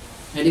go-kart,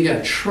 and you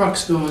got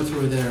trucks going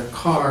through there,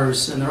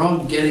 cars, and they're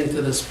all getting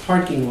to this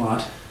parking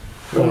lot.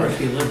 or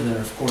if you live there,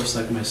 of course,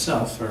 like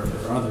myself or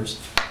others.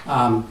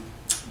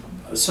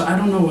 So I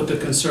don't know what the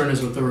concern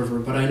is with the river,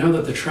 but I know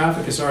that the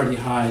traffic is already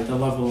high. The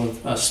level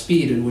of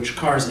speed in which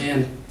cars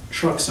and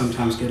trucks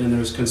sometimes get in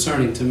there is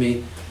concerning to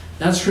me.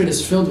 That street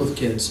is filled with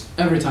kids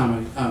every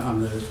time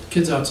I'm there,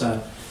 kids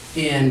outside.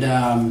 And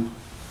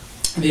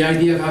the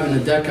idea of having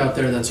a deck out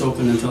there that's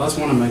open until, that's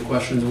one of my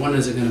questions, when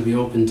is it going to be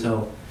open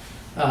till?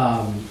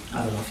 I don't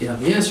know if you have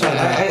the answer to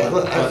that.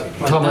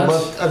 but Tom,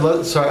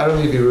 that's- sorry, I don't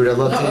mean to be rude. I'd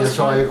love No, to that's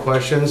answer all fine. your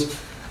questions.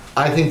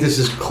 I think this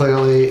is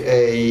clearly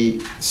a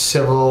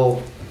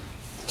civil,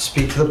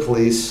 speak to the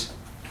police,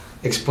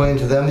 explain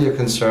to them your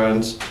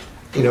concerns.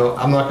 You know,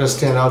 I'm not gonna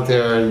stand out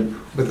there and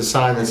with a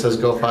sign that says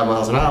go 5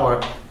 miles an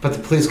hour, but the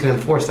police can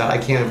enforce that. I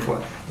can't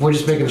enforce. We're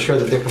just making sure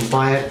that they're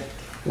compliant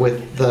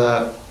with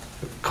the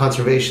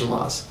conservation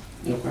laws.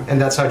 Okay.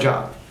 And that's our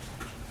job.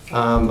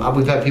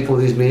 We've had people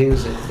in these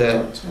meetings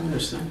that, I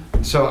understand.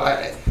 so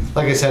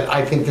like I said,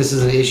 I think this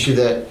is an issue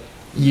that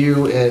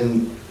you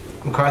and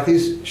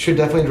McCarthy's should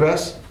definitely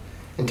address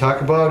and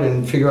talk about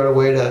and figure out a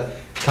way to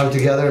come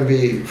together and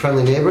be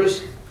friendly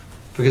neighbors,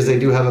 because they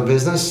do have a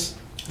business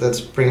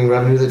that's bringing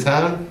revenue to the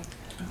town,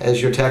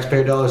 as your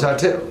taxpayer dollars are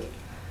too.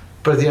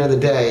 But at the end of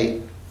the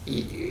day,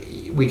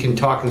 we can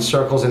talk in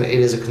circles, and it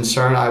is a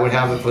concern I would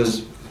have if it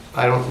was,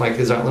 my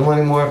kids aren't little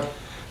anymore,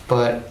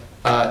 but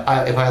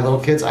if I had little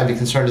kids, I'd be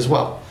concerned as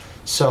well.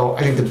 So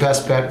I think the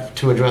best bet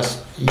to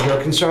address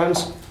your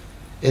concerns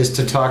is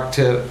to talk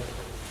to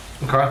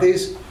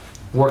McCarthy's,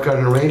 work out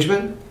an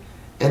arrangement,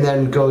 and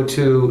then go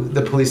to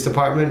the police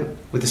department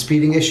with the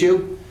speeding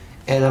issue,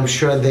 and I'm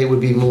sure they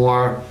would be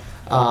more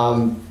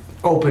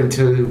open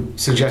to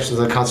suggestions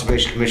of the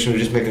Conservation Commission,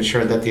 just making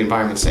sure that the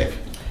environment's safe.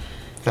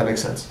 If that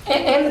makes sense.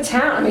 And the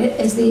town, I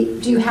mean,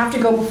 do you have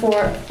to go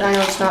before, and I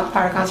know it's not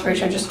part of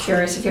conservation, I'm just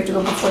curious if you have to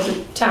go before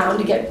the town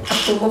to get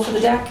approval for the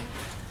deck?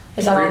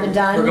 Is that all been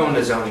done? We're going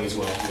to zoning as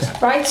well.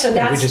 Right, so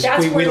that's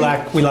We where.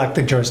 lack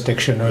the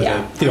jurisdiction or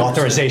Yeah. the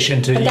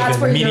authorization to But that's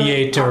even where your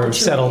mediate or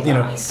settle, you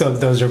know, opportunity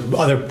those are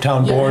other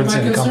town boards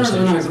and My concerns are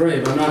not conversations.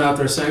 great. I'm not out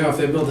there saying, oh, if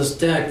they build this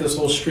deck, this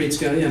whole street's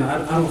gonna, you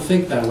know, I don't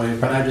think that way,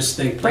 but I just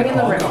think Bring in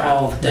the river.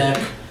 alcohol, deck,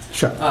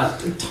 Sure.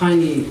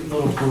 tiny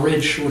little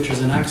bridge, which is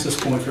an access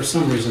point for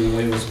some reason, the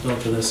way it was built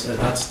to this,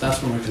 that's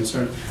where my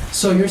concern.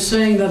 So you're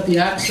saying that the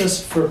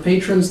access for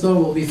patrons, though,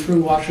 will be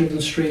through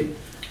Washington Street?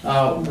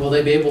 Will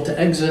they be able to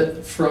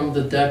exit from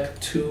the deck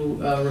to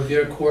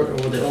Revere Court, or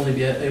will they only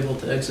be able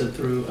to exit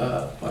through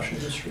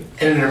Washington Street?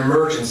 In an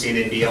emergency,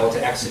 they'd be able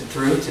to exit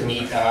through to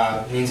meet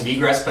means of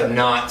egress, but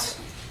not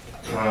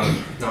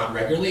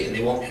regularly, and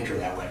they won't enter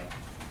that way.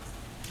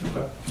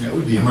 Okay. Yeah, it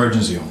would be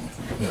emergency only.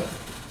 Yeah.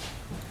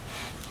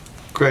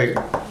 Great.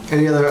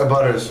 Any other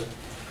abutters?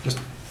 Just,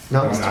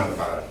 no? No, not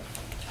about it.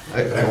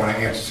 I want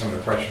to answer some of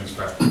the questions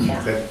that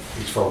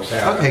these folks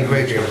have. Okay,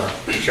 great. Be able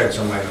to shed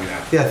some light on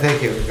that. Yeah,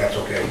 thank you. If that's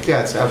okay.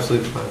 Yeah, it's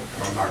absolutely fine.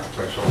 Don't knock the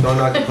place over. Don't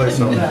knock the place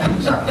over.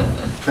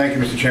 Thank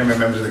you, Mr. Chairman,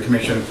 members of the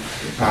commission,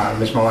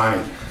 Ms.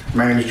 Malani.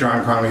 My name is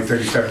John Connolly,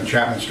 37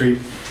 Chapman Street.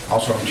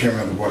 Also, I'm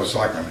chairman of the Board of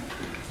Selectmen.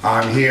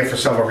 I'm here for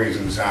several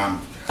reasons.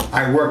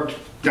 I worked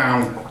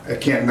down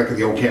at Canton Liquor,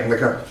 the old Canton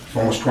Liquor, for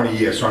almost 20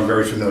 years, so I'm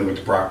very familiar with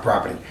the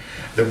property.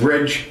 The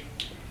bridge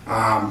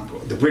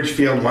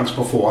failed once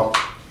before,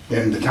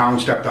 and the town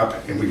stepped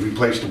up and we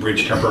replaced the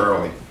bridge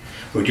temporarily.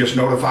 We were just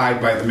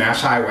notified by the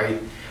Mass Highway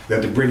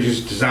that the bridge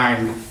is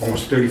designed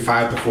almost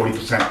 35 to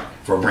 40%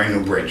 for a brand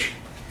new bridge.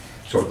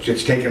 So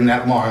it's taken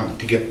that long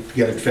to get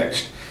it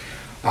fixed.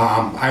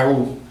 I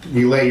will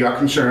relay your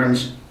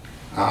concerns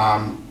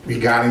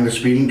regarding the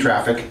speeding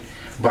traffic,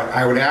 but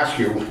I would ask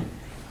you,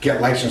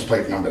 get license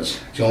plate numbers.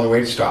 It's the only way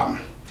to stop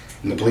them.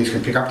 And the police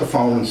can pick up the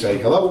phone and say,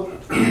 hello,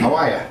 how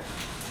are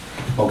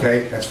you?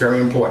 Okay, that's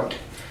very important.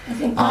 I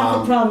think part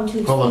of the problem too,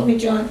 excuse me,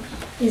 John,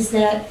 is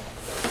that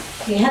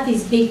you have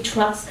these big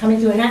trucks coming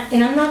through, and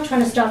I'm not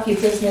trying to stop your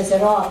business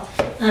at all.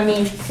 I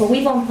mean, but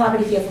we've owned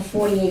property here for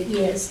 48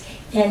 years,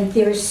 and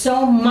there is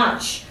so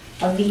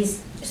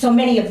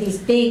many of these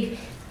big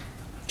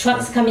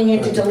trucks coming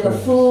in to deliver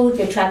food,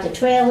 their tractor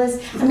trailers.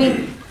 I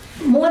mean,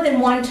 more than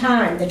one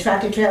time, the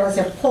tractor trailers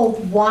have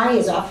pulled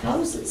wires off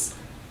houses,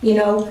 you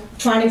know,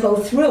 trying to go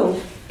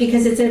through,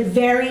 because it's a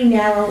very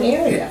narrow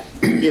area.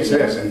 Yes, it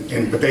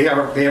is, but they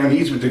have an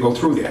easement to go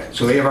through there,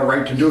 so they have a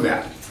right to do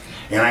that.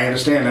 And I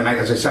understand, and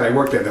as I said, I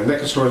worked there. The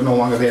liquor store is no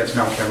longer there, it's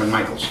now Kevin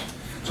Michaels.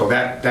 So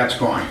that's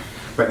gone.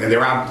 But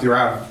there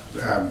are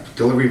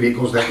delivery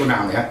vehicles that go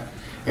down there,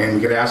 and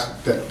we could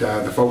ask that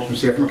the folks from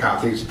CF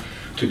McCarthy's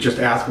to just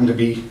ask them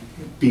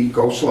to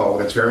go slow.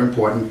 That's very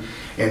important.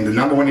 And the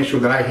number one issue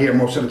that I hear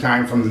most of the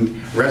time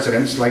from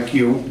residents like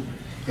you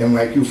and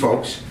like you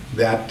folks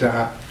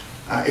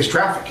is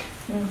traffic.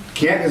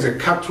 Canton is a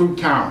cut-through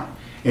town.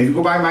 And if you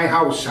go by my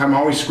house, I'm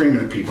always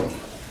screaming at people.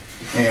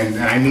 And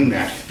I mean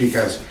that,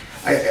 because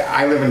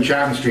I live in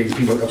Chapman Street, and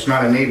people, it's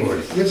not a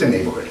neighborhood, it's a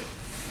neighborhood.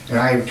 And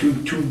I have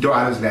two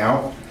daughters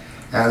now,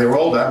 they're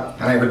older,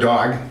 and I have a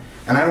dog,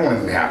 and I don't want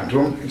anything to happen to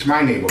them, it's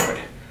my neighborhood.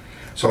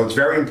 So it's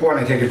very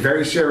important, I take it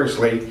very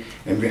seriously,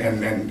 and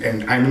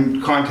I'm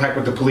in contact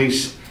with the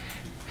police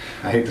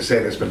I hate to say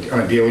this, but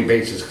on a daily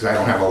basis, because I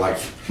don't have a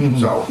life.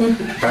 So,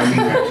 but I mean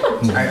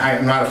that.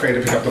 I'm not afraid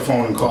to pick up the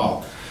phone and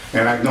call.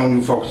 And I've known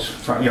you folks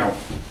for,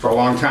 for a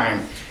long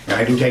time, and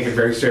I do take it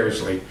very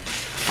seriously.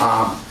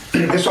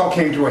 This all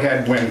came to a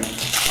head when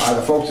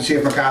the folks at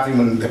C.F. McCarthy,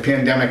 when the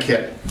pandemic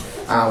hit,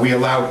 we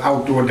allowed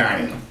outdoor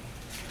dining.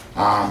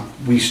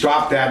 We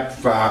stopped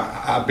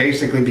that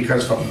basically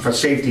because for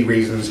safety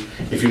reasons.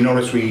 If you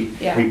notice, we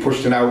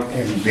pushed it out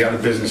in the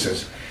other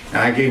businesses. And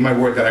I gave my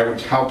word that I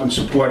would help and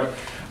support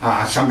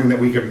something that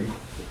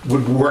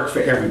would work for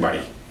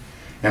everybody.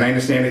 And I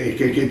understand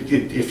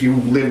if you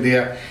live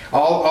there,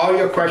 all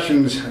your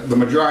questions, the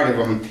majority of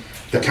them,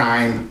 the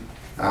time,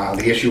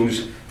 the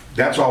issues,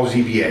 that's all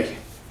ZBA.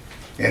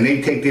 And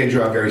they take their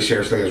job very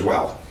seriously as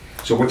well.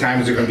 So what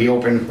time is it going to be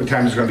open? What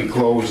time is it going to be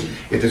closed?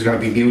 If there's going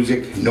to be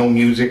music, no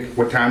music,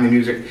 what time the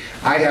music?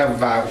 I have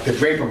the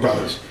Draper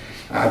Brothers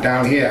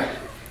down here.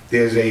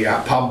 There's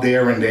a pub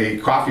there and a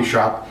coffee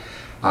shop.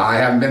 I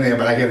haven't been there,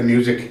 but I hear the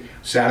music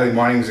Saturday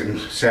mornings and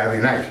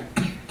Saturday night.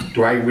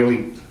 Do I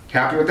really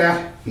happy with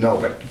that? No,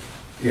 but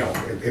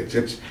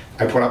it's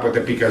I put up with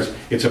it because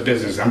it's a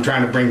business. I'm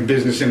trying to bring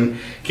business in.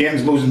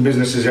 Canton's losing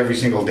businesses every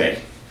single day.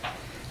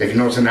 If you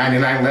notice, the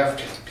 99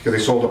 left because they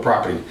sold the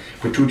property.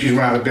 Petrucci's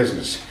went out of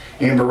business.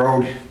 Amber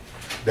Road,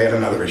 they had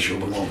another issue,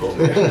 we won't go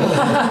there.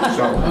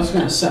 I was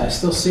gonna say, I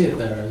still see it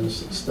there,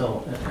 is it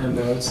still,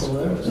 Amber Road still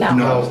there?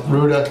 No,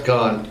 Ruda,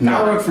 gone.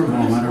 I work from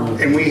home, I don't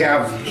know. And we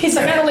have, He's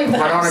like, I don't leave the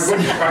but house.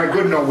 on a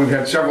good note, we've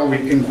had several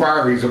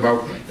inquiries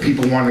about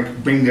people wanting to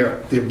bring their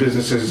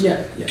businesses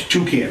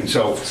to Canton,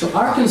 so. So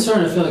our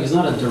concern, I feel like, is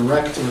not a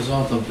direct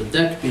result of the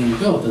deck being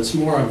built, it's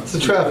more of. It's the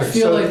traffic, I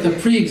feel so- like the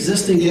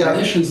pre-existing Yeah,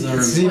 conditions that are in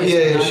it's place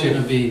ZBA are not issue.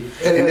 gonna be.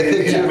 And I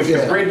think,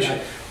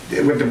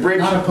 With the bridge,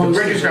 Not the opposed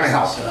bridge to is gonna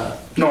this, help.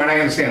 No, and I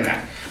understand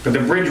that. But the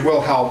bridge will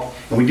help,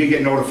 and we did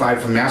get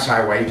notified from Mass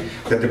Highway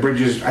that the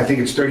bridge is, I think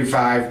it's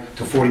 35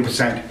 to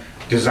 40%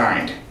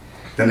 designed.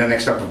 Then the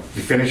next step,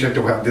 we finish it,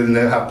 then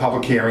they'll have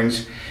public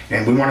hearings,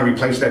 and we wanna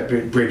replace that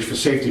bridge for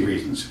safety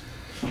reasons.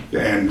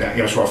 And,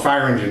 so a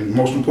fire engine,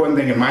 most important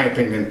thing in my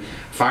opinion,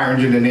 fire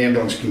engine and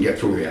ambulance can get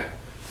through there.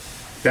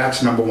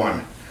 That's number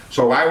one.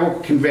 So I will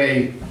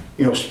convey,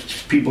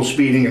 people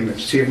speeding, and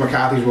C.F.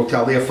 McCarthy's will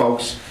tell their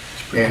folks,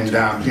 and,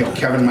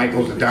 Kevin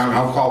Michaels,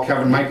 I'll call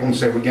Kevin Michael and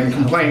say, we're getting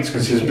complaints,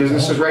 because his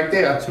business is right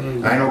there.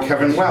 And I know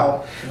Kevin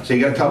well, so you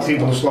gotta tell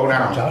people to slow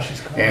down.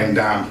 And,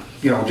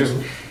 just,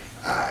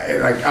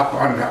 like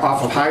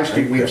off of High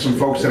Street, we have some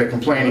folks that are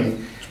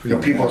complaining,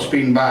 people are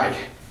speeding by.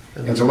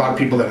 And there's a lot of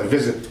people that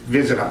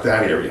visit up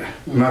that area.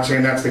 I'm not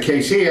saying that's the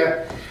case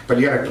here, but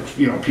you gotta,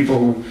 people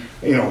who,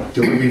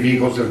 delivery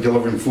vehicles that are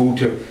delivering food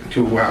to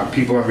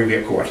people on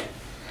Revere Court.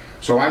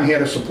 So I'm here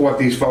to support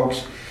these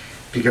folks,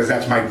 because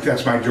that's my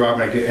job,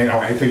 and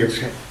I think it's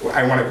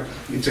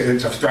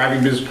a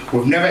thriving business.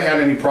 We've never had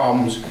any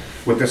problems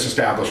with this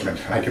establishment.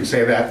 I can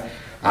say that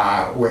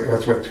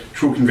with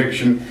true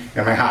conviction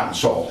and my heart and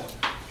soul.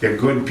 They're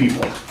good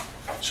people.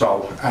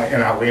 So,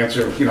 I'll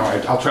answer,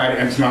 I'll try to,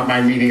 and it's not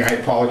my meeting, I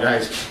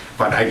apologize,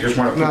 but I just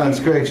want to. No, it's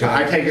great, John.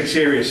 I take it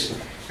serious,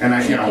 and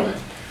I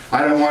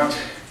don't want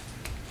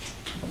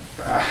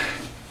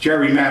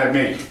Jerry mad at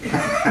me,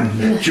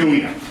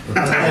 Junior,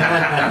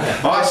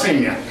 or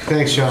Senior.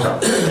 Thanks, Sean.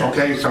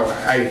 Okay, so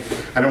I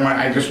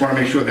just want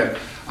to make sure that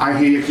I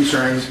hear your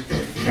concerns,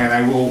 and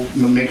I will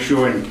make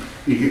sure, and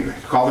you can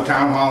call the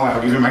town hall,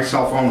 I'll give you my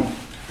cell phone,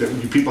 that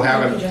you people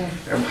have it,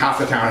 half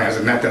the town has it,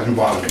 and that doesn't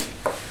bother me.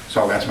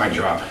 So that's my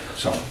job,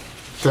 so.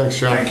 Thanks,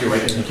 Sean. Thank you.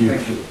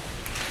 Thank you.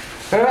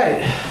 All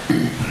right,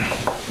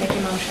 Make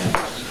your motion.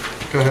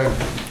 go ahead,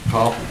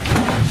 Paul.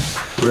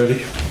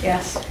 Ready?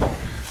 Yes.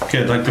 Okay,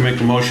 I'd like to make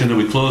a motion that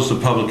we close the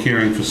public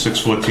hearing for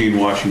 614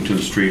 Washington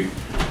Street,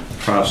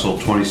 parcel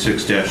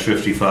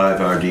 26-55,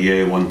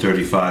 RDA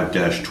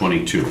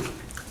 135-22.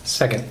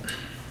 Second.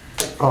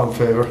 All in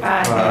favor?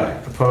 Aye.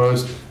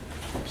 Opposed?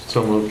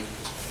 So moved.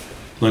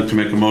 I'd like to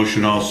make a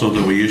motion also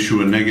that we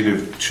issue a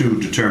 -2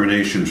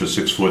 determination for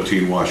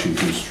 614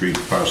 Washington Street,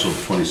 parcel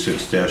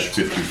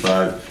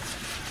 26-55,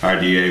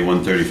 RDA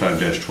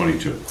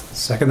 135-22.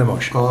 Second the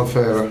motion. All in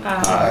favor?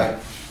 Aye.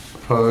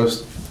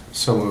 Opposed?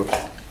 So moved.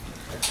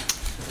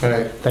 All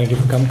right, Thank you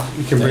for coming.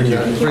 you can bring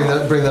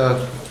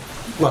the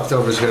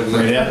leftovers here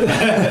tonight.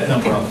 Yeah, no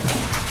problem.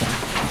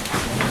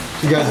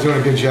 You guys are doing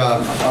a good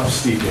job. I'm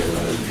Steve here.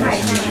 Nice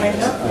to meet you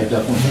guys. I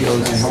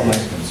definitely help my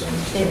concerns.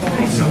 And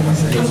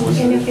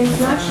if it's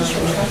not, just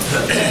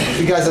request.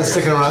 You guys are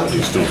sticking around?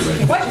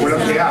 What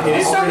else do you have?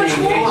 There's so much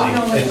more.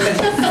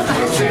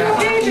 Two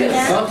pages.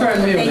 I'll try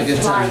and be able to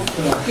get time.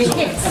 Your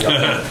kids.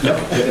 Yep,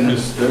 and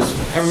there's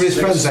Everybody's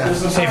friends then.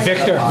 Hey,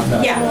 Victor.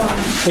 Yeah.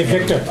 Hey,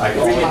 Victor.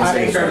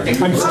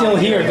 I'm still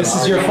here. This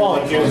is your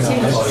fault.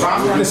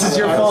 This is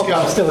your fault.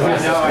 I'm still here.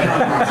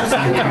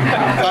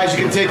 Guys,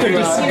 you can take your,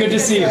 Good to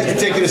see you. you can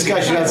take the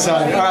discussion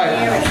outside. All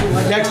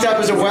right. Next up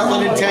is a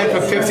wetland intent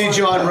for 50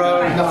 John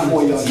Road.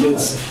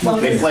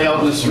 They play out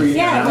in the street.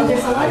 Yeah, well,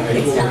 there's a lot of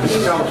kids down there.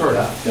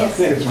 Yes.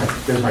 There's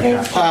my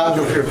cat.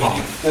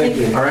 Thank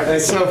you. All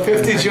right. So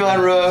 50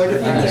 John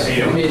Road,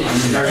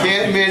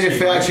 can't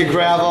manufacture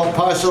gravel,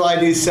 parcel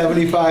ID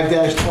 75-12,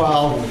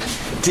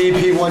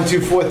 DP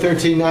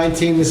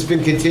 1241319. This has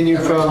been continued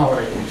from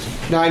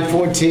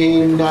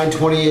 9/14,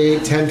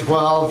 9/28,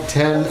 10/12,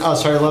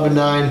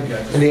 11/9,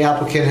 and the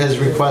applicant has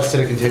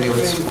requested a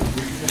continuance. I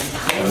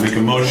make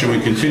a motion, we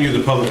continue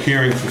the public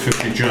hearing for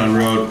 50 John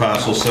Road,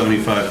 parcel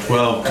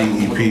 7512,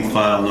 DEP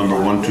file number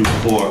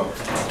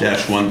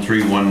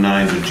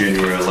 124-1319 to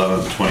January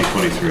 11th,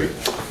 2023.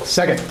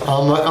 Second.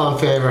 All in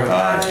favor?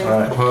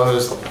 Aye.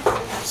 Opposed?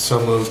 So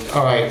moved.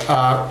 All right,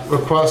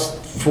 request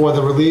for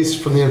the release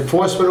from the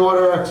enforcement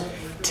order,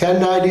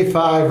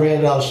 1095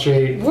 Randolph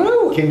Street.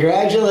 Woo!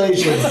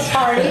 Congratulations.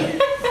 Party.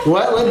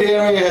 Wetland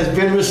area has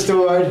been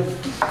restored.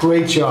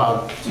 Great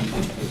job.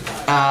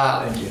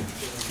 Thank you.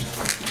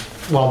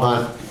 Well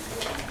done.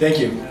 Thank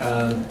you.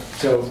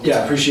 So,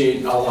 yeah,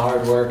 appreciate all the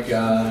hard work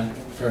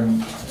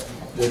from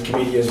the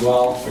committee as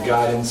well for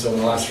guidance over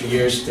the last few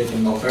years. It's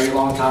taken a very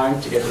long time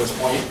to get to this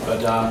point,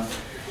 but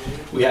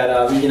we had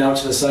a meeting out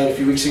to the site a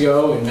few weeks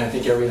ago, and I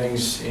think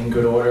everything's in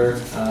good order.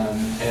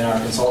 And our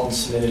consultant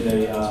submitted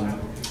a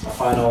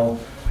final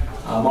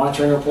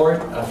monitoring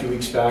report a few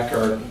weeks back,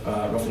 or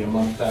roughly a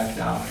month back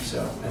now.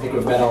 So I think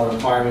we've met all the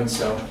requirements,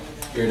 so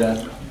here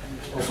to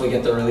hopefully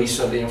get the release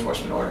of the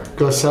enforcement order.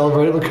 Go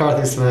celebrate at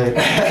McCarthy's tonight.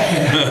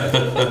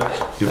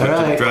 You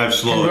have to drive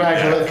slow.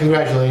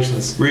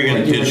 Congratulations.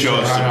 Regan did show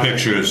us the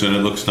pictures, and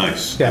it looks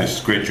nice. Yeah. Nice,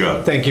 great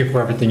job. Thank you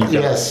for everything you've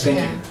done. Yes. Thank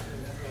you.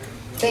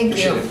 Thank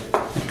you.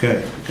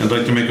 Okay, I'd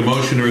like to make a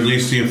motion to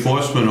release the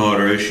enforcement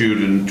order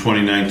issued in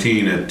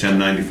 2019 at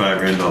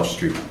 1095 Randolph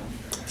Street.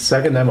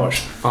 Second that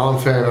motion. All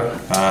in favor?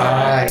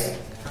 Aye.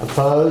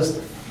 Opposed?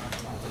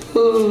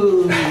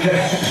 So,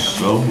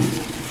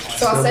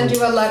 So I'll send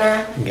you a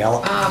letter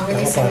Gallop.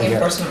 releasing the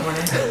enforcement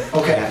order.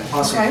 Okay,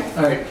 awesome. Okay.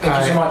 All right,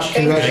 thank you so much.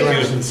 Thank you.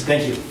 Congratulations.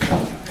 Thank you.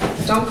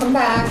 Don't come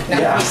back. No.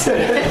 All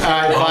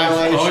right,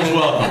 always violation.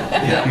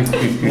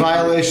 welcome.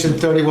 Violation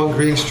 31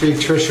 Green Street,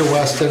 Tricia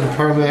Weston,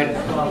 permit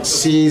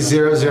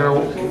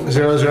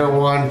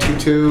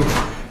C000122.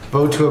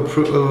 Vote to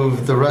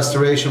approve the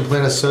restoration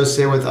plan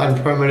associated with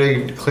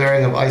unpermitted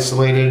clearing of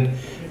isolated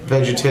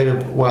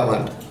vegetative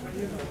wetland.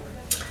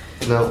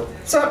 No.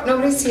 So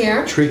nobody's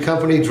here. Tree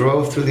company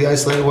drove through the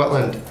isolated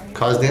wetland,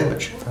 caused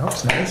damage. Oh,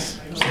 it's nice.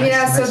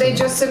 Yeah, so they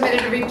just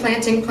submitted a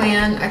replanting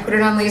plan. I put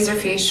it on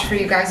Laserfiche for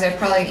you guys. I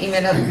probably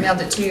mailed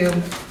it to you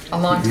a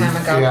long time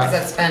ago Yeah. because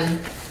that's been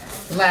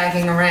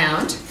lagging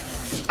around.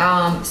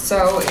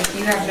 So if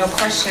you have no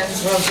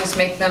questions, we'll just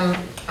make them,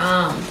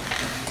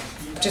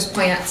 just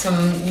plant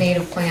some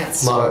native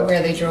plants Love it.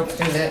 where they drove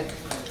through the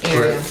Great.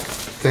 area.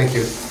 Thank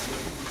you.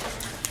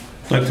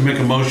 I'd like to make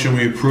a motion,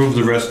 we approve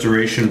the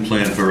restoration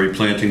plan for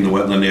replanting the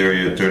wetland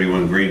area at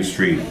 31 Green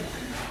Street,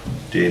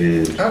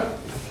 dated Oh,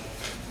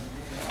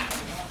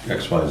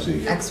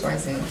 XYZ.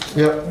 XYZ.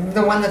 Yep.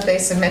 The one that they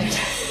submitted.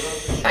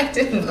 I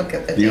didn't look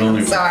at the The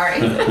only date, one. sorry.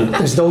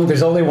 There's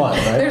only one,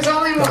 right? There's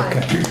only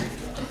one.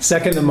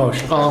 Second the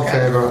motion. All in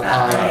favor?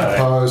 Aye.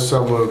 Opposed?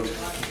 So moved.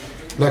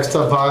 Next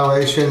up,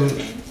 violation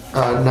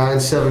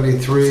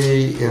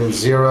 973 in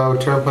 0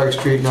 Turnpike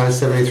Street,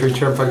 973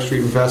 Turnpike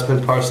Street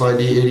investment, parcel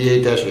ID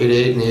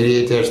 88-88 and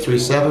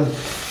 88-37.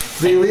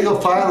 The illegal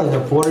filing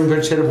of bordering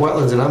vegetative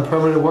wetlands and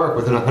unpermitted work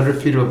within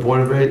 100 feet of a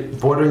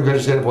bordering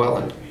vegetative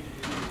wetland.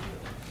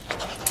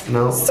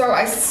 No? So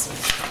I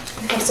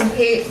have some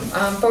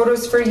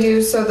photos for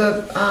you. So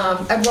the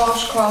Ed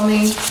Walsh called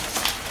me,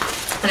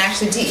 and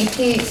actually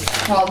DEP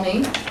called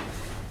me,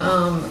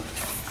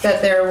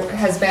 that there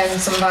has been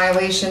some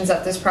violations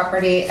at this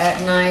property at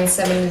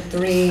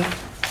 973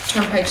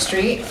 Turnpike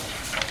Street.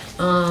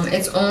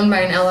 It's owned by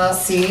an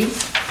LLC.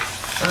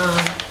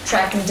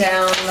 Tracking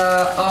down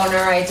the owner,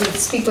 I did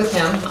speak with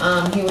him.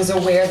 He was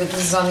aware that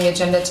this is on the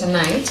agenda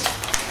tonight.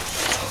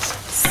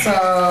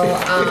 So,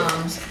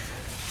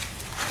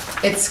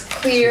 it's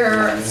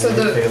clear, so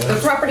the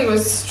property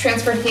was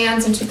transferred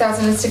hands in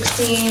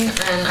 2016,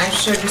 and I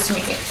showed you some,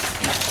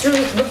 through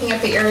looking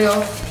at the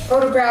aerial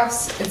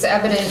photographs, it's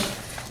evident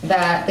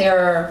that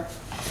there,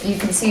 you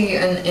can see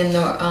in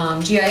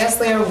the GIS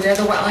layer where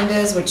the wetland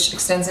is, which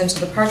extends into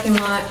the parking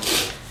lot,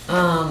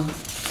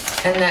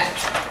 and that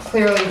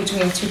clearly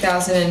between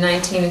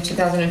 2019 and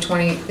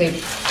 2020,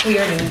 they've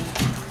cleared and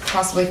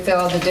possibly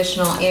filled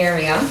additional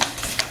area.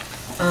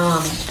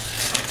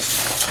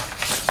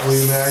 Will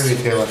you marry me,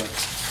 Taylor?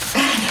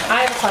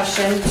 I have a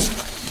question.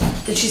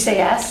 Did she say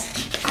yes?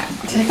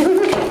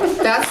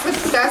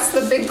 that's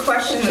the big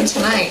question of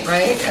tonight,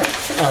 right?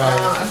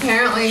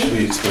 Apparently. Should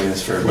we explain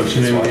this for everybody? What's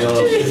the name of the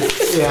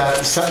LLC? Yeah,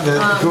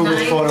 the Google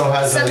photo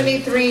has a...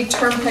 73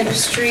 Turnpike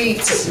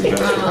Street.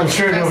 I'm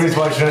sure nobody's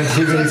watching on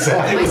TV, so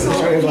I was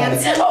worried about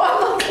it.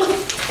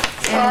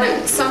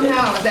 And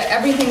somehow the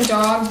Everything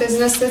Dog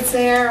business that's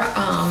there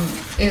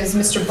is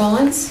Mr.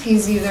 Bullens. He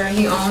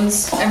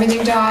owns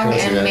Everything Dog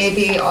Yes, he and does.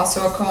 maybe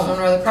also a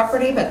co-owner of the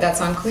property, but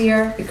that's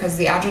unclear because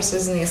the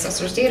addresses in the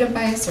assessor's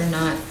database are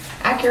not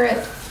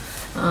accurate.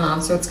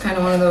 So it's kind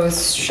of one of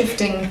those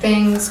shifting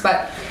things,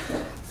 but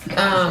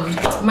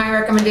my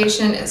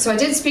recommendation, so I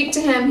did speak to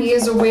him, he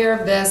is aware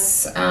of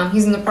this.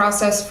 He's in the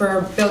process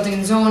for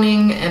building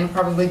zoning and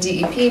probably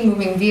DEP,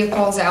 moving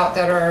vehicles out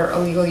that are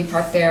illegally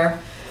parked there.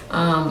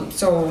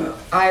 So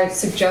I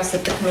suggest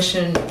that the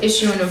commission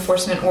issue an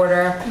enforcement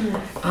order.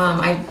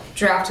 I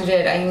drafted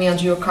it, I emailed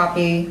you a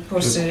copy,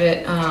 posted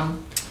it.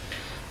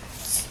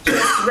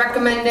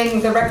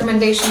 The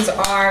recommendations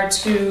are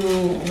to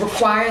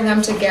require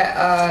them to get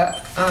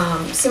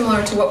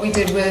similar to what we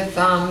did with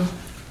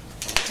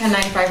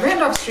 1095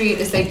 Randolph Street,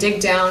 is they dig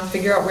down,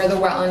 figure out where the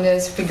wetland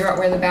is, figure out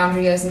where the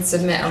boundary is, and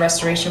submit a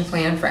restoration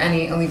plan for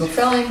any illegal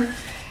filling,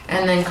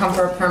 and then come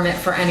for a permit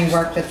for any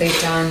work that they've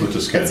done With the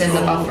that's in the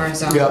schedule, buffer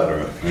zone.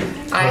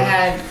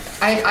 right?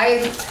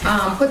 I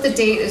put the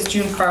date as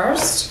June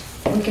 1st.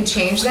 We can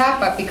change that,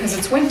 but because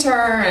it's winter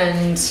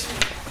and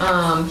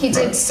he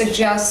did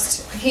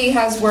suggest, he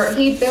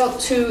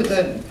built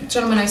the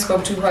gentleman I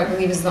spoke to, who I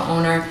believe is the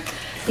owner,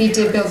 he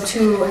did build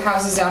 2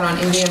 houses out on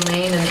Indian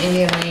Lane and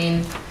Indian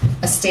Lane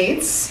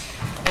Estates.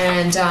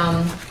 And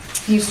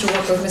he used to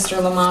work with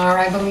Mr. Lamar,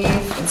 I believe,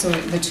 and so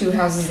the 2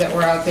 houses that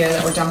were out there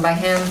that were done by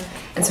him.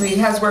 And so he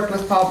has worked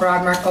with Paul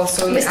Broadmerkle,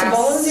 so he Mr.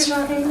 Mullins you're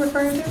talking,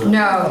 referring to?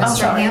 No, I'm Mr.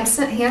 sorry.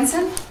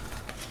 Hanson?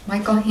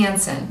 Michael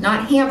Hanson,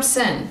 not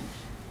Hampson,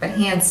 but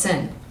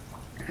Hanson,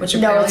 which No,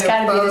 apparently it's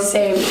gotta are be the both-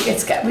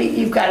 same,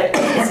 you've got it,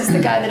 is this the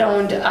guy that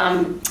owned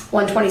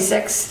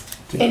 126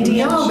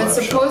 Indian? No, but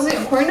supposedly,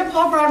 according to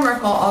Paul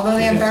Broadmerkle, although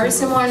they have very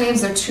similar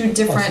names, they're 2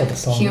 different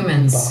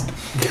humans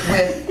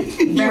with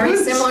very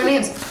similar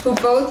names, who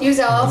both use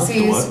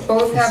LLCs,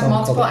 both have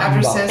multiple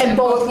addresses, and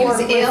both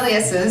use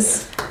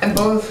aliases, and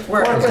both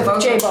work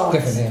with J Bones.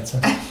 Different answer.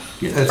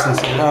 That's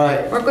insane. All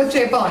right, Work with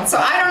Jay Bowen, so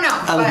I don't know,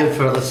 I'm good but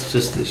for it, let's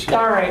just issue.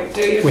 All right,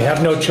 do you? We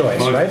have no choice,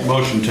 right?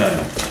 Motion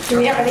time. Do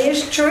we have any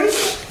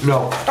choice?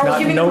 No. Are we Not,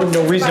 giving no, them-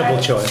 no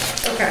reasonable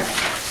choice. Okay.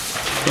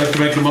 I'd like to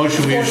make a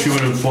motion, we issue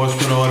an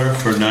enforcement order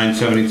for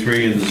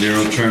 973 and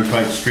 0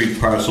 Turnpike Street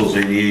parcels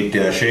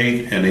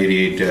 88-8 and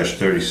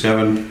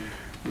 88-37,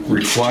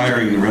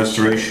 requiring the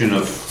restoration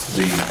of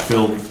the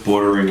filled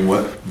bordering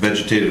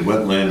vegetated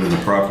wetland and the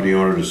property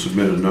owner to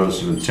submit a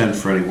notice of intent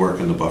for any work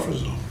in the buffer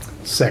zone.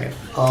 Second.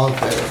 All in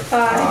favor?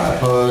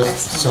 Opposed?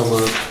 So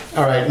moved.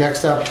 All right,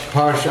 next up,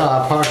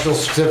 partial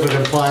certificate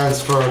of compliance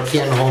for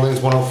Canton Holdings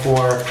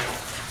 104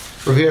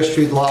 Revere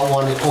Street, Lot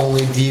 1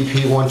 only,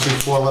 DP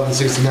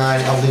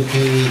 124-1169,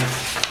 LDP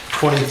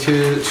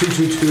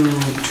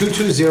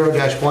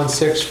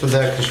 220-16 for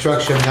the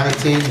construction of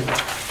 19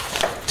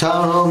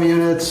 townhome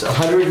units,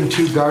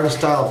 102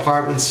 garden-style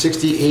apartments,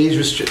 60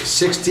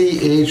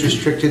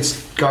 age-restricted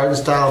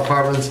garden-style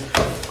apartments,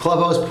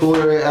 clubhouse, pool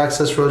area,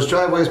 access roads,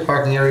 driveways,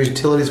 parking areas,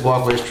 utilities,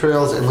 walkways,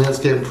 trails, and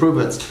landscape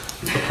improvements.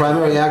 A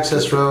primary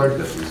access road,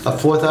 a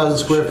 4,000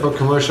 square foot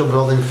commercial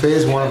building,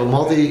 phase 1 of a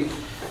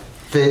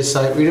multi-phase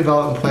site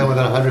redevelopment plan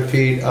within 100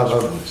 feet of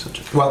a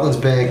wetlands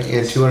bank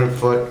and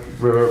 200-foot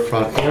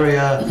riverfront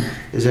area.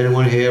 Is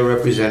anyone here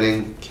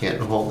representing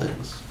Canton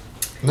Holdings?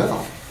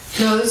 No.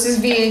 no, this is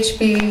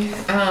VHB,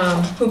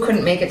 who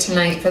couldn't make it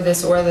tonight for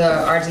this, or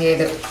the RDA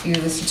that you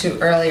listened to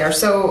earlier.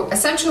 So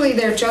essentially,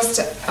 they're just,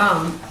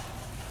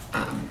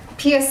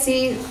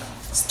 PSC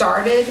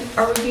started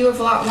a review of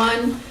Lot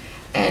 1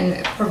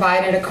 and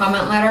provided a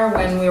comment letter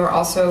when we were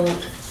also,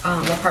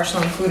 the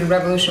partial included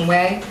Revolution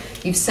Way.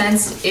 You've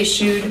since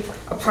issued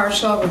a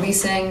partial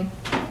releasing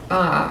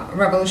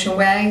Revolution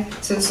Way,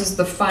 so this is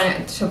the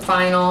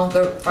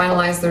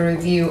finalize the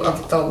review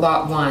of the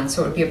Lot 1,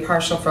 so it would be a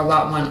partial for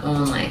Lot 1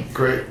 only.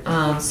 Great.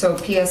 So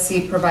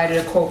PSC provided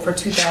a quote for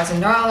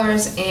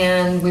 $2,000,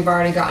 and we've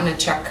already gotten a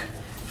check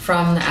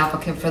from the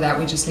applicant for that.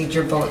 We just need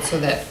your vote so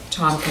that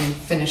Tom can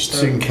finish the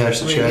So you can cash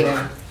the check?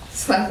 review.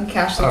 So I can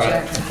cash the All right,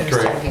 check and finish the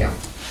great. review.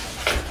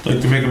 I'd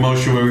like to make a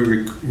motion where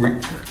we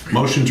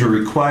motion to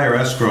require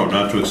escrow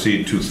not to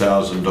exceed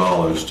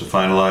 $2,000 to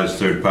finalize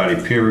third-party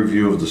peer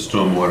review of the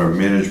stormwater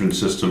management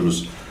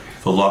systems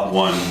for Lot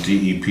 1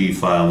 DEP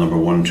file number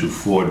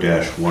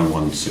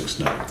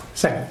 124-1169.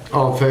 Second.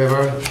 All in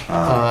favor?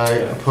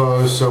 Aye.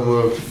 Opposed? So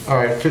moved. All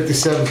right,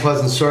 57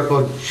 Pleasant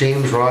Circle,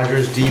 James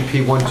Rogers,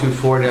 DP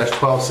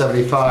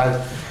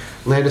 124-1275,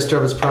 land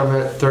disturbance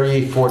permit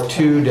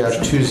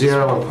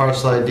 342-20 and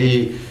parcel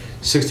ID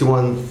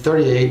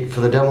 6138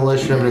 for the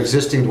demolition of an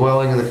existing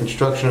dwelling and the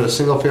construction of a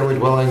single-family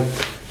dwelling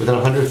within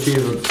 100 feet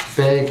of a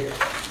bank,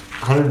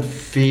 100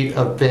 feet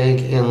of bank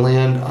and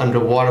land under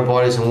water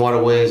bodies and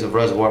waterways of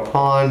Reservoir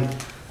Pond.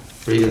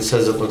 Regan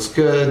says it looks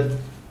good.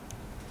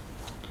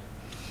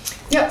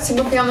 Yep,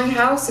 single family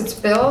house, it's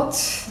built,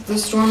 the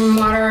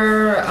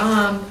stormwater,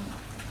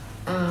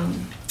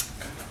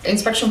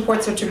 inspection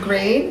reports are to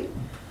grade,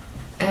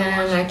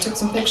 and I took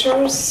some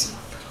pictures.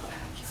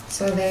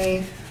 So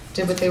they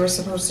did what they were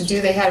supposed to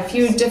do. They had a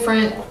few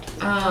different,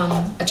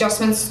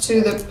 adjustments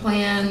to the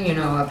plan, you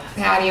know, a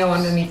patio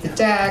underneath the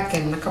deck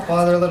and a couple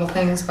other little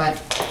things,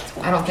 but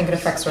I don't think it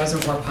affects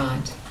Reservoir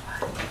Pond.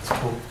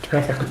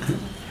 Terrific.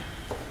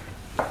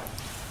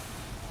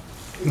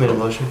 Made a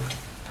motion.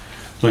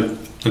 I'd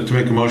like to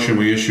make a motion,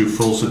 we issue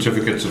full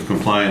certificates of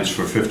compliance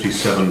for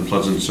 57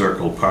 Pleasant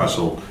Circle,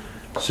 parcel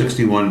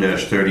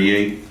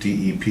 61-38,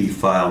 DEP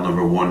file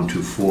number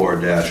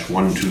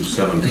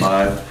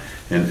 124-1275,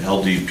 and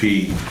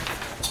LDP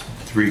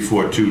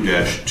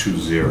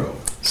 342-20.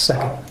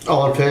 Second.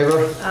 All in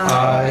favor?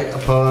 Aye.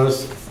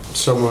 Opposed?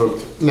 So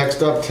moved.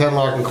 Next up, 10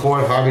 Larkin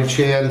Court, Harvey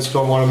Chan,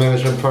 Stormwater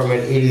Management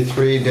Permit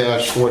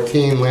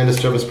 83-14, Land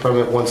Disturbance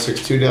Permit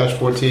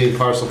 162-14,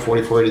 Parcel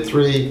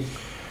 4483,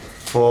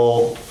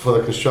 for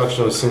the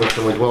construction of a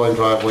single-family dwelling,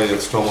 driveway, and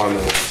stormwater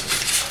management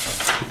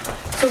system.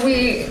 So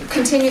we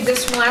continued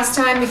this from last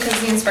time because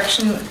the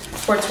inspection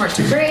reports weren't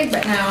to grade,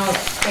 but now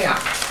they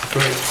are.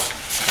 Great.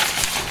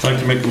 I'd like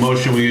to make a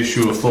motion, we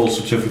issue a full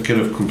certificate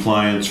of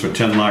compliance for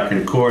 10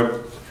 Larkin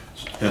Court,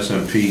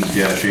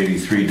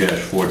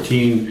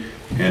 SMP-83-14,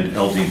 and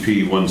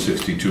LDP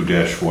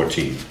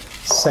 162-14.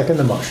 Second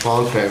the motion.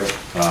 All in favor?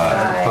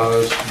 Aye.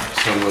 Opposed?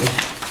 So moved.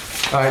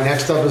 All right,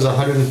 next up is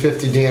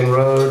 150 Dan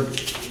Road,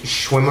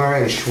 Schwimmer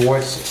and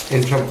Schwartz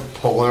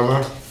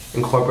Interpolymer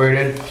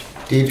Incorporated,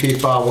 DP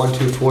file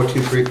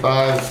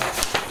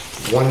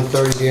 124235,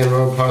 130 Dan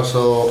Road,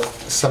 parcel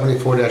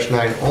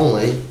 74-9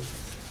 only,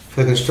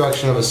 for the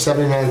construction of a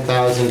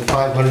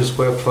 79,500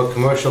 square foot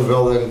commercial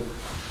building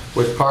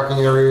with parking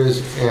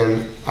areas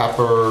and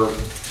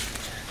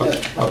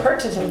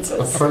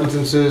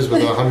appurtenances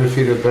with 100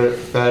 feet of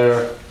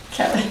better.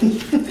 Kevin.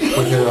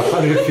 Within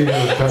 100 feet of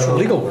a It's a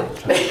legal word.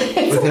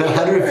 Within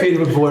 100 feet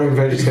of a bordering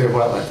vegetative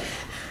wetland.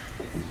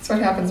 That's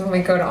what happens when we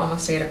go to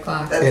almost 8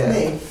 o'clock. That's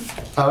me.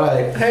 All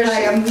right.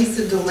 Hi, I'm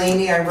Lisa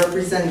Delaney. I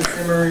represent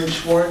Zimmer and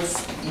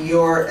Schwartz.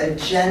 Your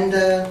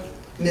agenda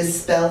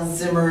misspells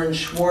Zimmer and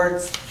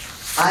Schwartz.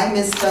 I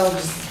misspelled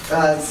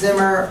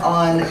Zimmer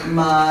on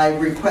my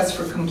request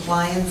for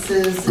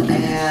compliances,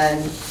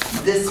 and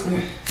this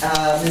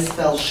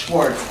misspells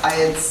Schwartz. I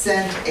had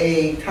sent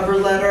a cover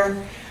letter,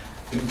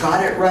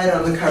 got it right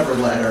on the cover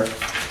letter.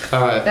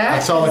 All right,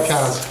 that's all that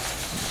counts.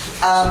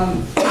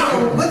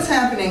 What's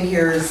happening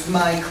here is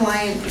my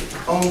client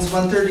owns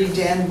 130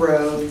 Dan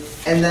Road,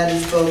 and that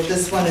is both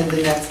this one and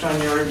the next on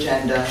your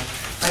agenda.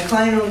 My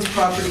client owns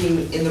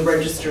property in the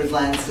registered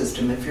land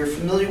system. If you're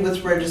familiar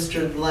with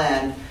registered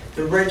land,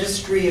 the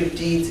Registry of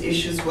Deeds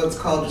issues what's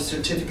called a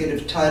certificate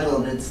of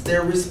title, and it's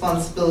their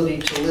responsibility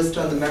to list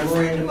on the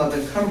memorandum of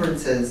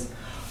encumbrances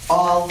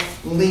all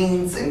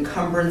liens,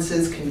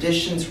 encumbrances,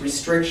 conditions,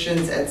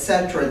 restrictions,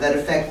 etc. that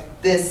affect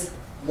this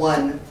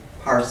one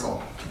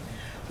parcel.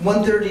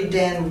 130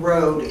 Dan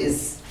Road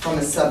is from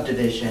a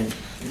subdivision.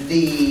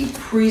 The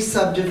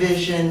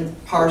pre-subdivision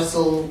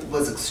parcel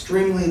was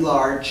extremely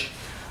large.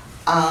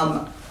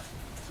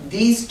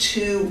 These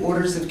two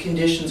orders of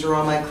conditions are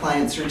on my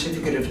client's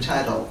certificate of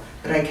title,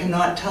 but I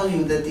cannot tell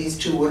you that these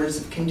two orders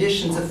of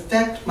conditions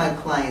affect my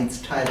client's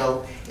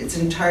title. It's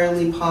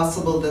entirely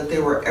possible that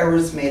there were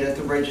errors made at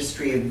the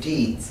Registry of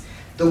Deeds.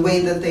 The way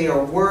that they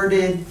are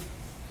worded,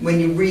 when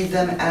you read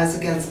them as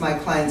against my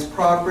client's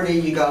property,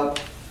 you go,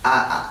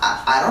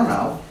 I don't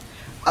know.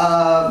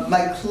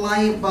 My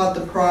client bought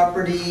the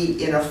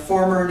property in a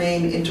former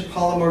name,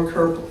 Interpolymer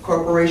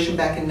Corporation,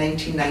 back in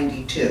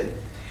 1992.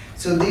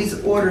 So these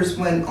orders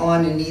went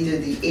on in either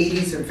the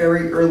 80s or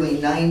very early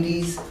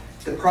 90s.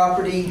 The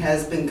property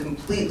has been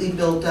completely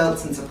built out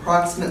since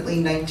approximately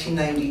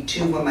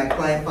 1992 when my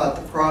client bought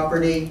the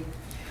property.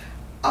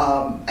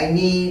 I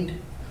need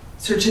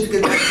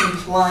certificate of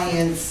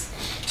compliance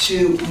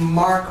to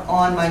mark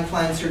on my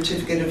client's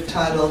certificate of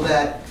title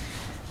that,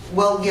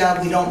 well, yeah,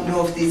 we don't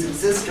know if these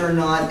exist or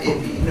not,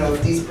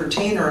 if these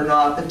pertain or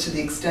not, but to the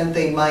extent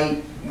they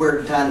might,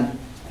 we're done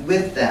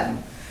with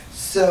them.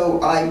 So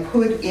I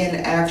put in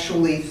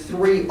actually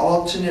 3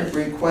 alternate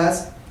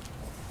requests.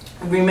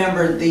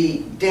 Remember,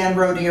 the Dan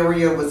Road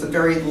area was a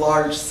very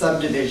large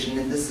subdivision,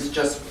 and this is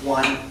just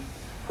one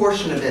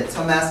portion of it.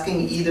 So I'm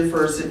asking either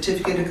for a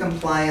certificate of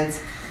compliance,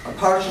 a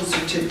partial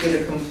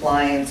certificate of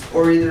compliance,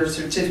 or either a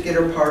certificate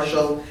or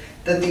partial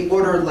that the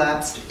order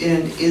lapsed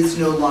and is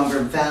no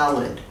longer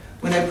valid.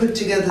 When I put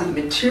together the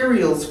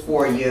materials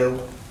for you,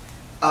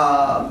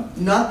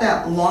 not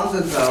that long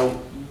ago,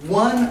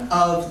 one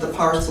of the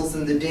parcels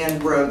in the Dan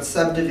Road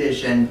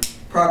subdivision,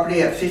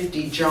 property at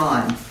 50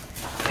 John,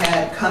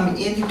 had come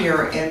in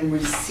here and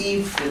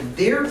received for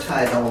their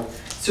title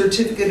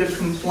certificate of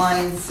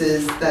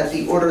compliances that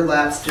the order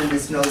lapsed and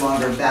is no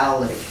longer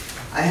valid.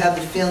 I have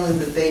the feeling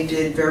that they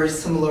did very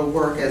similar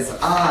work as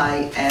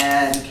I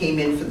and came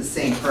in for the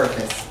same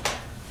purpose.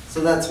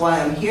 So that's why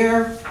I'm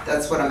here,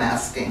 that's what I'm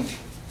asking.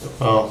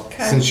 Well,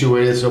 since you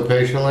waited so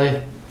patiently,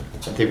 I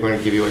think we're going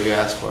to give you what you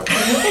asked for.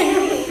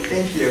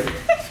 Thank you.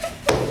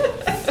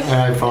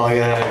 right, Paul, go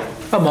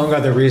ahead. Among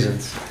other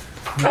reasons.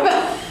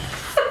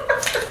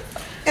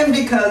 And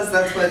because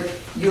that's what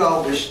you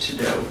all wish to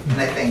do,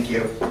 and I thank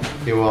you.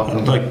 You're welcome.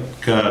 I'd like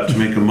to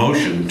make a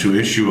motion to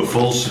issue a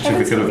full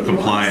certificate of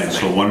compliance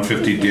for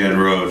 150 Dan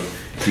Road,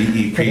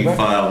 DEP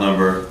file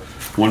number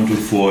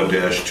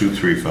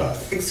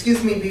 124-235.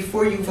 Excuse me,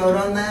 before you vote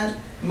on that,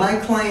 my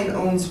client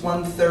owns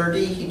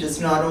 130, he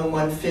does not own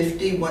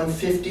 150.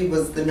 150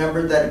 was the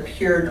number that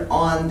appeared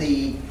on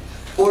the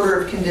order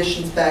of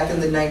conditions back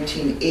in the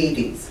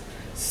 1980s.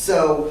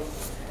 So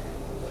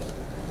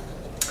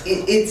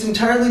it's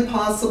entirely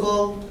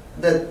possible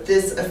that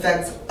this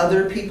affects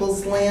other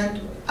people's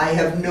land. I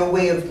have no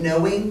way of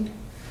knowing.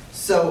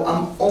 So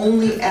I'm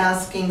only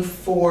asking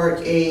for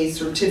a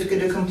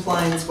certificate of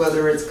compliance,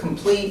 whether it's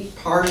complete,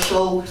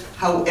 partial,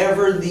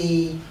 however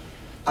the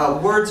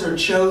words are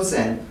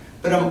chosen.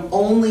 But I'm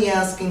only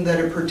asking that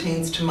it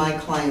pertains to my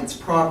client's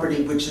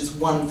property, which is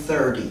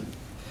 130.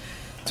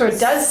 So it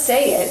does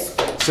say it.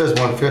 It says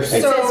 150.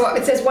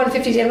 It says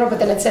 150 Dan Road, but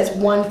then it says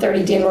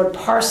 130 Dan Road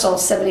parcel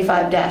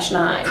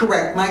 75-9.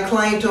 Correct. My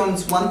client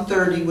owns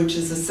 130, which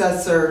is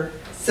assessor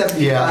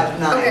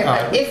 75-9. Okay,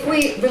 but if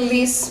we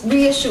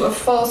reissue a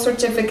full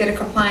certificate of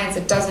compliance,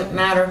 it doesn't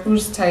matter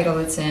whose title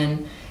it's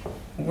in.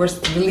 We're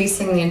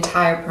releasing the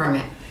entire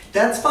permit.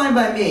 That's fine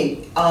by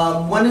me.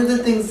 One of the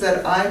things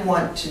that I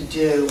want to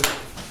do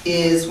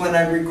is when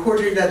I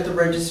recorded at the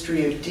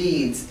Registry of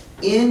Deeds,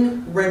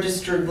 in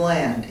registered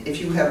land, if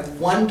you have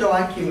one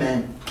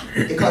document,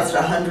 it costs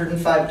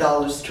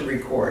 $105 to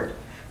record.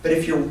 But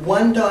if your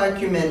one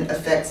document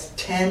affects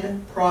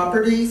 10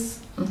 properties,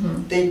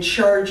 they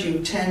charge you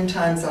 10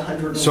 times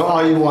 $105. So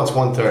all you want's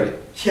 130?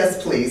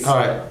 Yes, please. All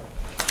right.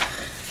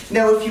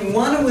 Now, if you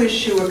want to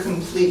issue a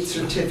complete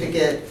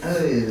certificate,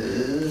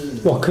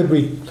 Well, could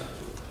we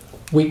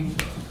We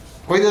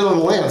did on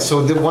the land,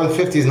 so the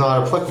 150 is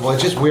not applicable.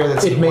 It's just weird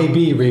that It may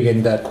be,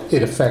 Regan, that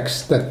it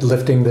affects, that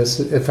lifting this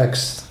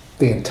affects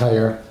the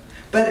entire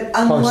but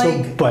parcel.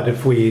 unlike, But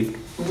if we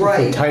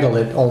Right. title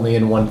it only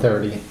in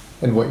 130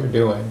 and what you're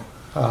doing,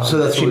 So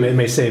that's she what-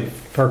 may save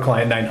her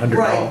client $900.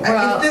 right,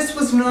 if this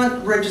was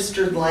not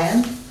registered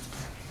land,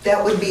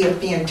 that would be a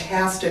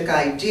fantastic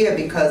idea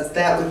because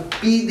that would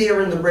be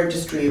there in the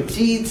Registry of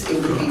Deeds.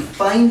 It would be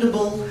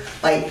findable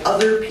by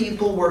other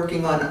people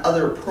working on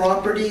other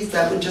properties.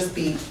 That would just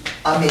be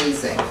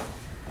amazing.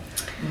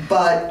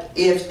 But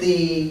if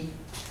the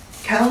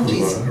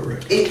counties,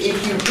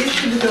 if you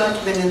issue the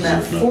document in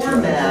that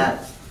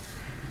format,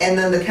 and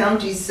then the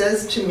county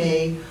says to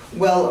me,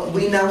 well,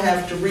 we now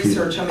have to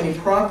research how many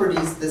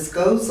properties this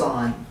goes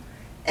on,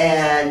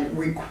 and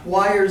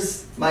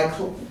requires my,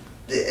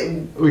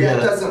 that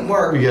doesn't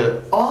work. We get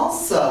it.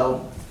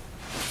 Also,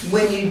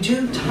 when you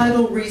do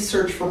title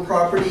research for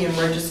property and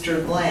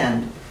registered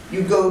land,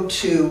 you go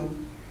to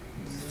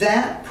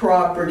that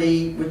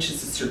property, which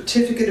is a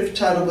certificate of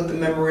title with a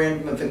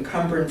memorandum of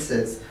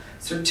encumbrances.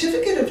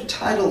 Certificate of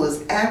title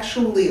is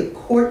actually a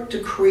court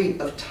decree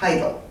of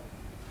title.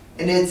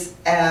 And it's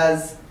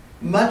as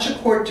much a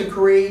court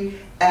decree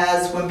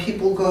as when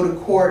people go to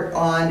court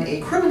on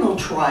a criminal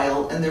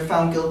trial and they're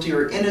found guilty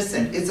or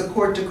innocent. It's a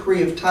court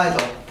decree of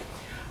title.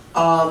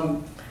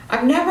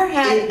 I've never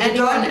had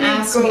anyone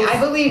ask me, I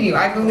believe you,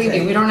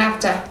 we don't have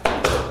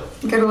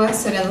to get a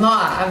lesson in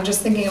law. I'm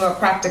just thinking about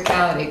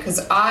practicality,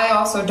 because I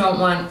also don't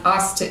want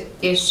us to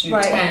issue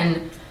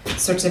 10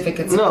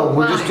 certificates of No,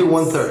 we'll just do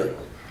compliance. 130.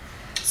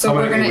 So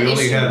we're gonna We only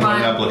issue had one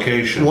one.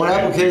 application. One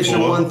application,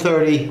 before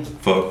 130.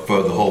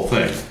 For the whole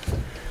thing.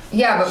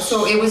 Yeah, but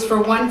so it was for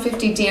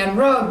 150 Dan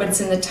Road, but it's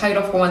in the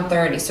title for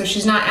 130. So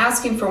she's not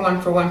asking for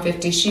one for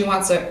 150. She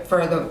wants it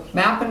for the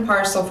map and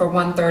parcel for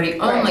 130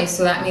 only. Right.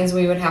 So that means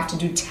we would have to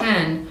do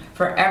 10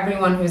 for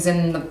everyone who's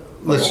in the,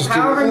 Let's just do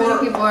however many four.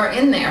 people are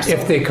in there. So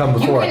If they come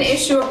before you can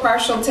us. issue a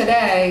partial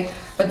today,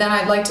 but then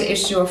I'd like to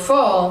issue a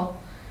full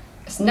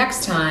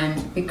next time,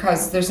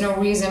 because there's no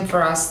reason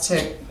for us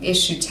to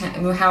issue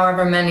 10,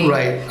 however many.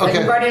 Right, Like okay.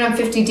 we've already done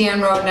 50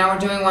 Dan Road, now we're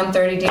doing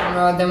 130 Dan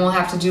Road, then we'll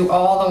have to do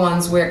all the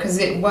ones where, because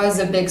it was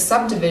a big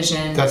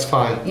subdivision. That's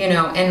fine. You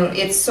know, and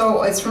it's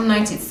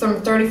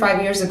from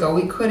 35 years ago.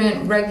 We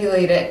couldn't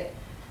regulate it,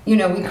 you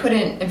know, we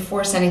couldn't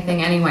enforce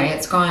anything anyway.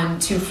 It's gone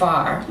too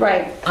far.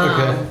 Right.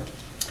 Okay.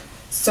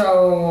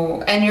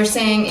 So, and you're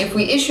saying if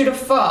we issued a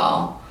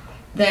full,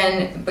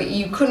 then, but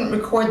you couldn't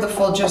record the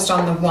full just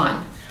on the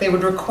one. They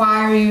would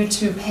require you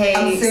to I'm pay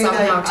saying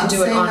somehow to I'm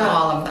do it saying on that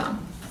all of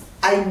them.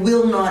 I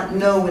will not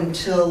know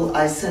until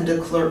I send a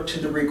clerk to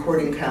the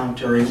recording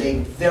counter, and they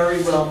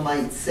very well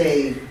might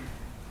say,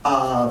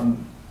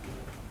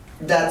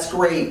 that's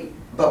great,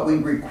 but we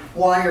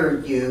require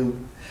you.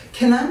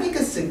 Can I make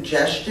a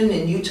suggestion,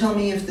 and you tell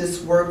me if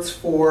this works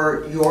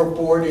for your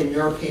board and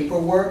your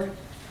paperwork?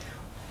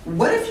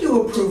 What if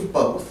you approve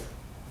both,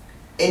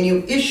 and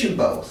you issue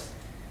both,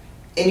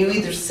 and you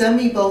either send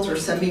me both or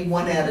send me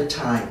one at a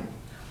time?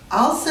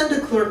 I'll send a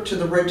clerk to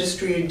the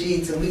Registry of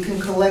Deeds and we can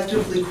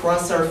collectively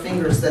cross our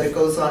fingers that it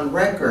goes on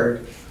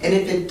record. And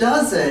if it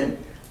doesn't,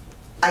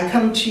 I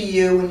come to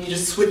you and you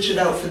just switch it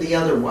out for the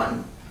other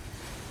one.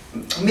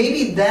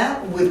 maybe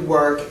that would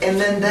work, and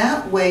then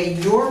that way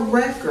your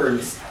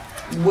records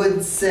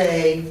would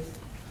say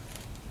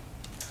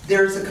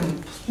there's a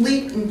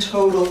complete and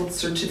total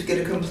certificate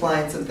of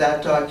compliance of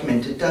that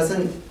document. It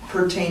doesn't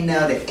pertain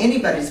now to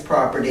anybody's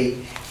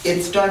property.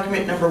 It's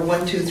document number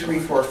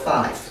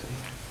 12345.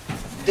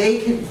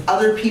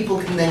 Other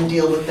people can then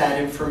deal with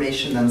that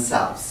information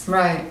themselves.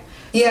 Right.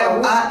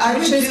 Yeah, So I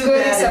which would is do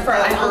good, that except if for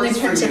that I only works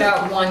for printed you.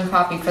 out one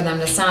copy for them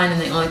to sign,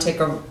 and they only take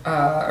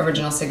a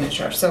original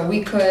signature. So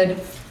we could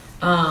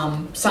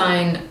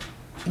sign,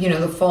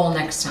 the full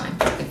next time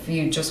if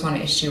you just want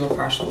to issue a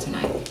partial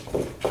tonight.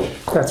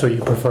 That's what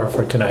you prefer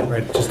for tonight,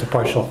 right? Just a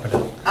partial for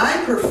now.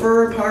 I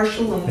prefer a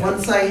partial, and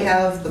once I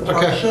have the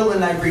partial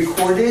and I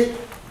record it,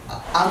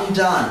 I'm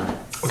done.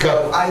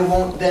 So I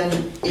won't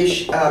then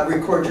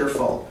record your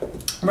full.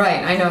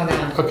 Right, I know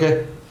that.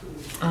 Okay.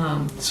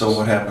 So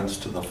what happens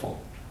to the full?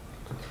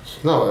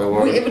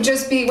 No, It would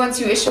just be, once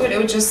you issue it, it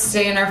would just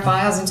stay in our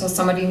files until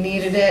somebody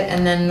needed it,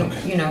 and then,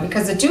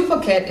 because a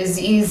duplicate is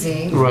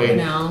easy, Right.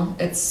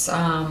 it's,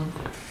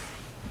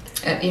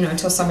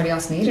 until somebody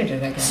else needed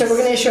it, I guess. So we're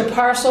gonna issue a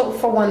parcel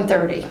for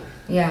 130.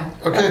 Yeah.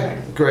 Okay,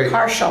 great.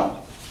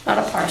 Partial, not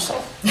a parcel.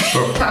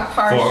 A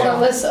partial. So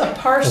this, a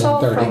parcel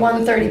for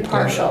 130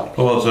 partial.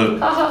 Well, it's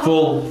a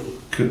full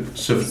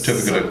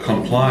certificate of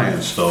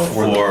compliance though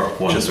for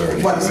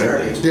 130.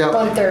 130. Yeah.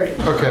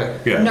 130. Okay.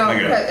 Yeah, No, I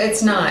get it.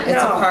 it's not, it's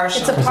a No,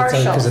 partial. it's a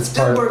partial. Because it's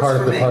part Still works of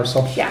for the me.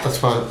 parcel. Yeah, That's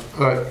fine. All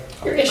right.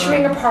 you're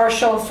issuing a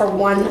partial for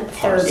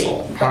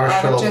 130.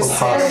 Partial just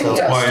for say-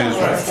 parcel.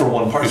 Why is For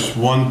one parcel. Is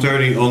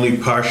 130 only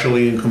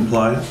partially in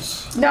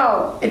compliance?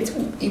 No, it's,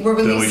 We're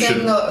we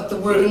releasing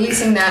should- we're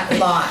releasing that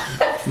lot.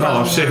 No,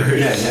 I'm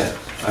serious. Yeah,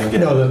 I get it.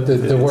 No,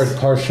 the word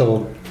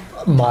partial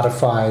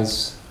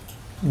modifies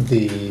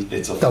the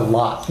It's a-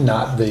 lot,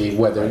 not the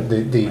whether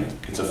the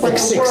It's a Like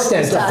full the work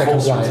extent is of the done.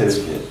 compliance.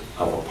 certificate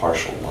of a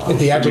partial lot. The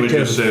We adjective.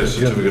 just say a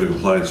certificate of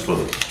compliance for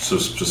the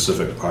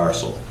specific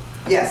parcel.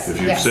 Yes. If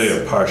you Yes. say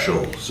a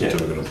partial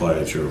certificate of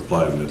compliance, you're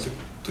implying that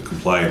the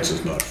compliance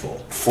is not full.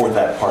 For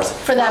that parcel.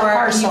 for that Or you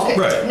parcel. could-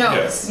 Right, No,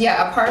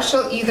 yeah. a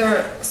partial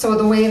either, so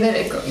the way that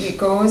it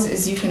goes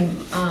is you can,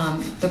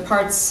 the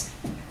parts,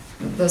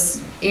 this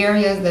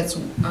area that's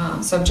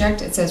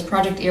subject, it says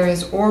project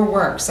areas or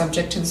work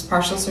subject to this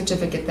partial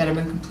certificate that have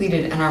been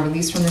completed and are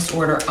released from this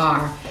order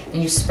are,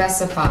 and you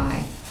specify.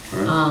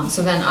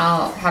 So then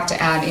I'll have to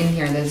add in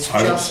here, there's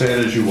I would just say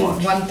it as you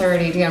want,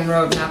 130 DM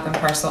Road, map and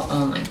parcel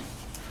only,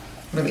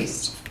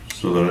 released.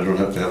 so that I don't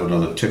have to have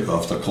another tick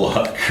off the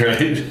clock,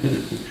 right?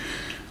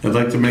 I'd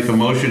like to make a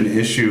motion to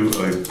issue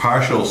a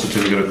partial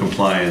certificate of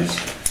compliance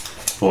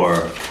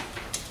for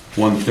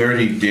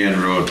 130 Dan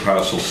Road,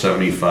 parcel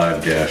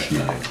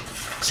 75-9.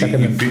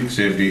 Second. DEP,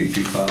 same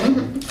DEP file.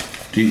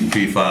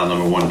 DEP file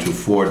number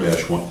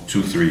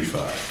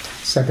 124-235.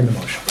 Second the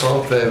motion.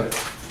 All in favor?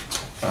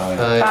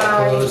 Aye.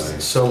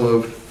 Opposed? So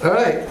moved. All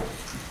right.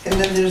 And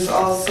then there's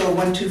also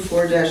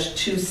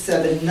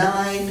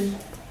 124-279,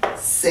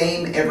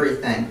 same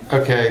everything.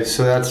 Okay,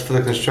 so that's for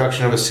the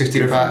construction of a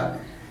 65.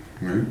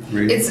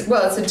 It's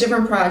a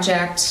different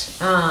project,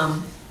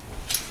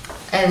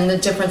 and the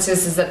difference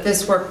is that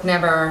this work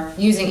never,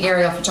 using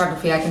aerial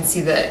photography, I can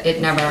see that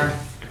it never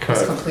was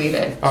Okay.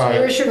 completed. All So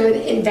you're right, issuing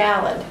an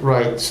invalid.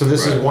 right, so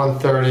this is Right.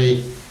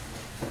 130,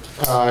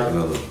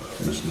 Another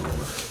misnomer.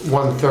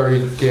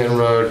 130 Dan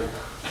Road,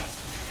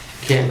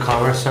 Canton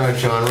Commerce Center,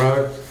 John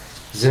Road,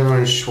 Zimmer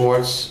and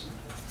Schwartz,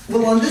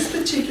 Well, on this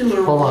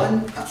particular Hold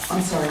on. one,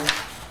 I'm sorry.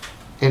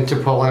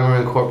 Interpol Emmer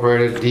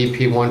Incorporated,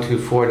 DP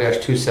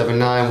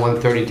 124-279,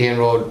 130 Dan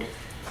Road,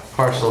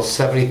 parcel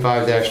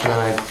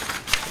 75-9.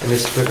 And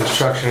this is for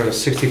construction of a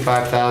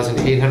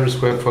 65,800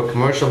 square foot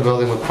commercial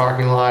building with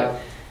parking lot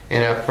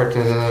and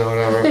appurtenances,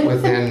 whatever,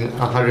 within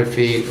 100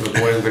 feet of the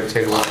Boarding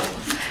Victory line.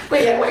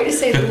 Wait, way to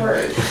say the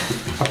word.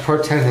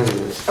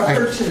 Appurtenances.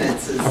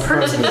 Appurtenances.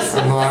 Appurtenances.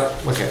 I'm not,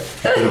 okay.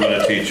 Bit of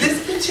a teacher.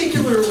 This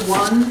particular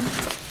one,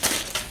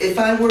 if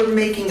I were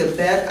making a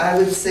bet, I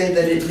would say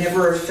that it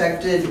never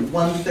affected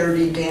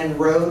 130 Dan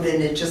Road,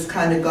 and it just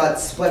kind of got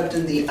swept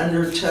in the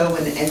undertow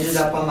and ended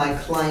up on my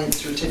client's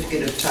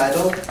certificate of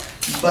title.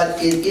 But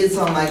it is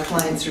on my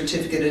client's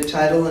certificate of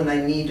title, and I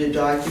need a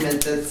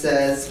document that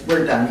says,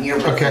 we're done here.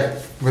 Okay,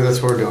 well, that's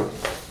what we're doing.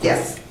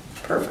 Yes.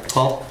 Perfect.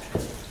 Paul?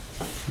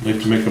 I'd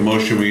like to make a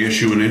motion, we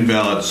issue an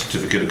invalid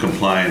certificate of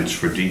compliance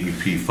for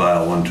DEP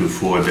file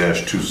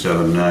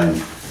 124-279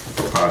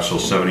 for parcel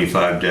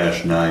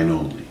 75-9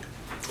 only.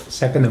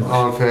 Second the motion.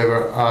 All in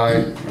favor?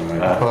 Aye.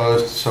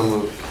 Opposed? So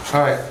moved.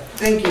 All right.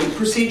 Thank you.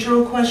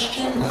 Procedural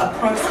question,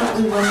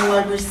 approximately when will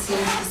I receive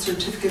the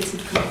certificates of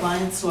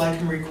compliance so I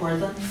can record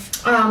them?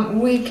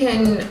 We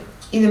can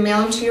either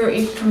mail them to you or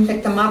you can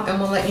pick them up and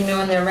we'll let you know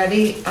when they're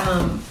ready.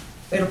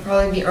 It'll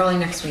probably be early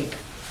next week.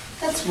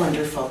 That's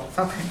wonderful.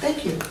 Okay.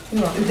 Thank you.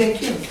 You're welcome.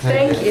 Thank you.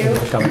 Thank you.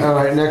 All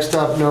right, next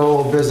up, no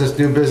old business,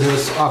 new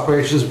business,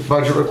 operations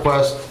budget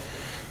request.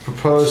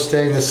 Proposed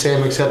staying the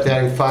same except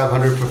adding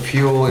 500 for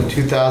fuel and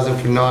 2,000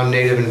 for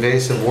non-native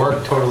invasive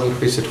work, total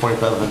increase of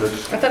 2,500. I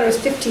thought it was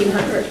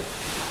 1,500.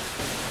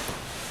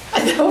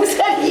 Was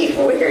that you?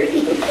 weird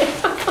email.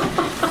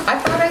 I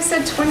thought I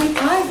said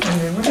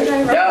 2,500. What did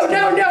I write?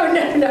 No.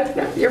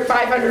 Your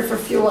 500 for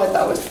fuel, I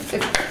thought was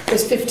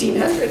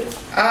 1,500.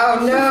 Oh,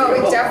 no,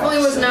 it definitely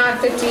was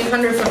not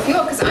 1,500 for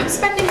fuel, because I'm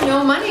spending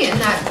no money in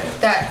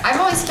that, I've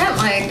only spent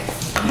like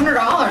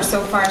 $100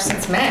 so far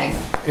since May.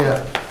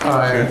 Yeah, all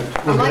right.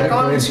 I'm like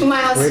going 2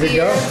 miles Way to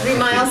here, go. 3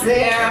 miles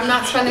there, I'm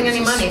not spending any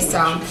money,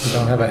 so You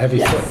don't have a heavy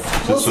foot.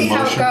 we'll Is this a see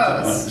how it motion?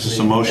 goes. Is this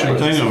a motion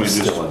thing, or we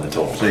just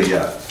say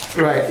yeah?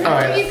 Right, all Maybe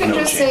right. you can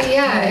just say,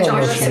 yeah, if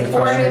you're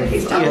supportive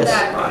of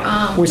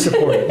that. We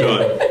support it.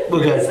 Good.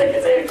 We're good.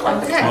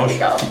 Okay. Motion?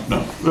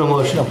 No. No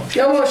motion.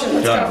 No motion,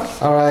 let's Done.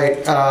 go. All right,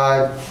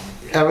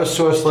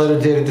 Eversource letter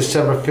dated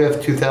December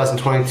 5th,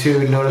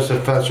 2022, notice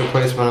of fence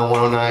replacement on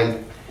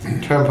 109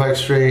 Turnpike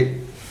Street.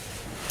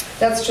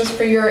 That's just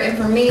for your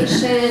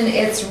information.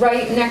 It's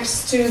right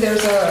next to,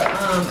 there's a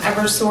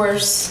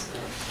Eversource.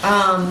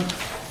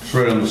 It's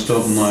right on the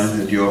Stoughton line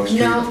at York Street.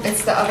 No,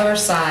 it's the other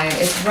side.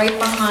 It's right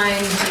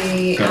behind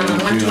the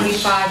Government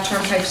Fields. 125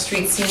 Turnpike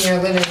Street Senior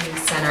Living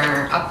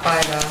Center up by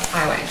the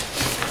highway.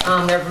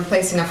 They're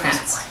replacing a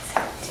fence.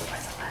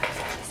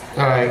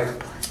 All right,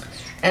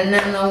 And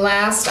then the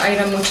last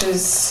item, which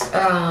is,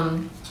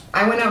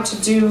 I went out to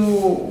do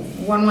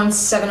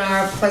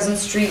 117R Pleasant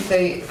Street,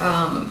 the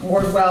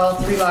Wardwell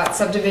 3-lot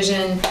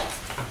subdivision,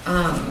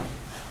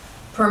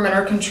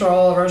 perimeter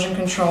control, erosion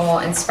control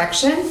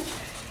inspection.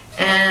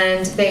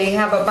 And they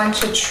have a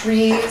bunch of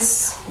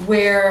trees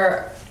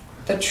where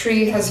the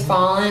tree has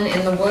fallen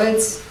in the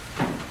woods,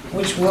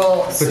 which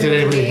will but soon did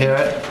anybody be- hear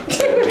it?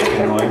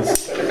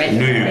 I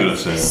knew you were gonna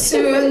say it.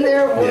 Soon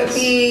there will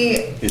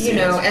be, you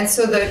know, and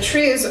so the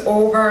tree is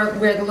over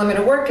where the limit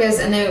of work is,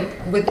 and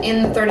then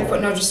within the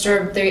 30-foot no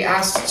disturb, they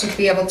asked to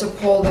be able to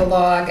pull the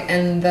log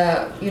and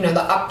the, you know,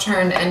 the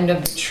upturned end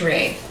of the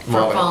tree for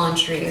Love it. fallen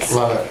trees.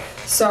 Love it.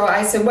 So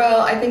I said,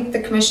 well, I think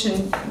the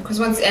commission, because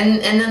once, and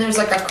then there's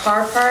like a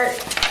car part,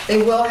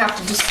 they will have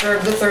to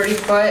disturb the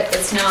 30-foot.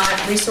 It's not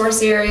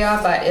resource area,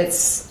 but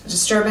it's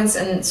disturbance,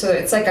 and so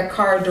it's like a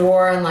car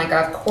door and like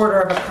a quarter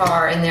of a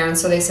car in there, and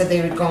so they said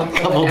they would go and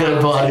pull Couple it dead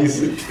out. bodies.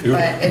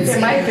 But it's,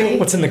 Might be.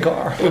 What's in the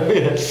car?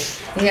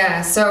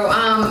 yeah, so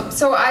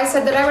I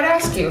said that I would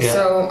ask you, Yeah.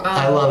 so.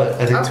 I love it.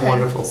 I think it's okay.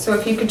 wonderful. So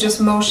if you could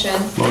just motion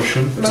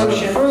Motion?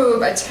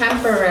 approve a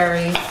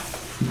temporary,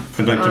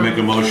 I'd like to make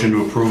a motion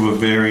to approve a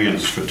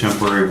variance for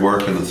temporary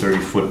work in the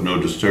 30-foot no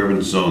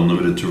disturbance zone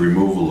limited to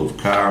removal of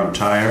car and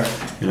tire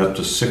and up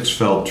to 6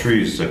 felled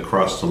trees that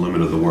cross the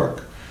limit of the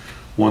work.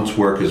 Once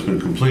work has been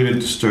completed,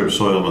 disturbed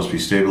soil must be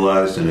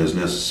stabilized and as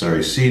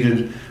necessary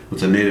seeded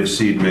with a native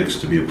seed mix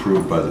to be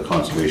approved by the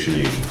conservation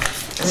agent.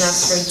 and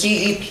that's for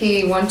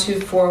DEP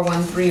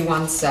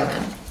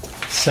 1241317.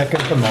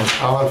 Second the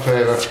motion. All in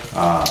favor?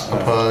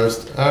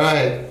 Opposed? All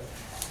right.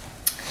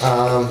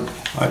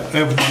 I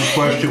have one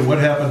question. What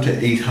happened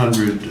to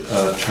 800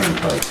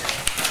 Turnpike?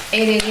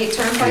 888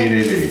 Turnpike?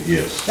 888,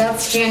 yes.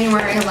 That's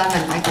January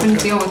 11th. I couldn't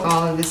deal with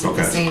all of this at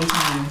the Okay. same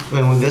time.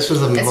 When this was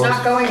the most. It's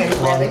not going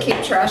anywhere. They keep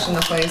trashing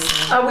the place.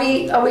 Are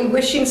we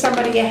wishing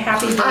somebody a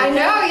happy birthday? I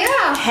know,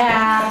 yeah.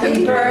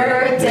 Happy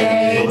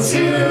birthday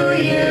to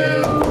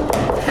you.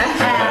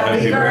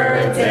 Happy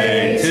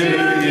birthday to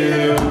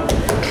you.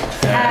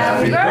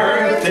 Happy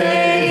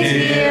birthday,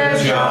 dear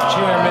John.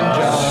 Chairman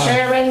John.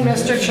 Chairman,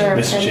 Mr.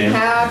 Chairman. Mr. Chairman.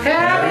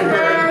 Happy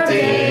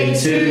birthday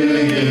to you.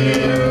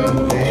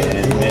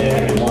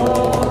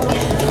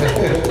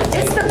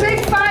 It's the big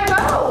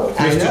 5-0.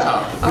 I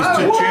know.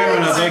 Mr.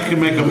 Chairman, I'd like to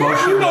make a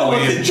motion that we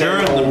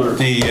adjourn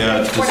the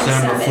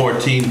December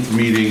 14th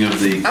meeting of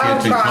the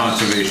Canton gosh.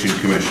 Conservation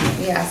Commission.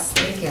 Yes,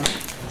 thank you.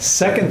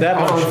 Second that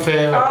All in motion.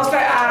 favor? All's for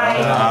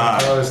aye.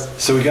 Opposed?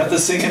 So we got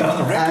this thing on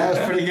the record. That was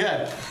pretty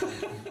good.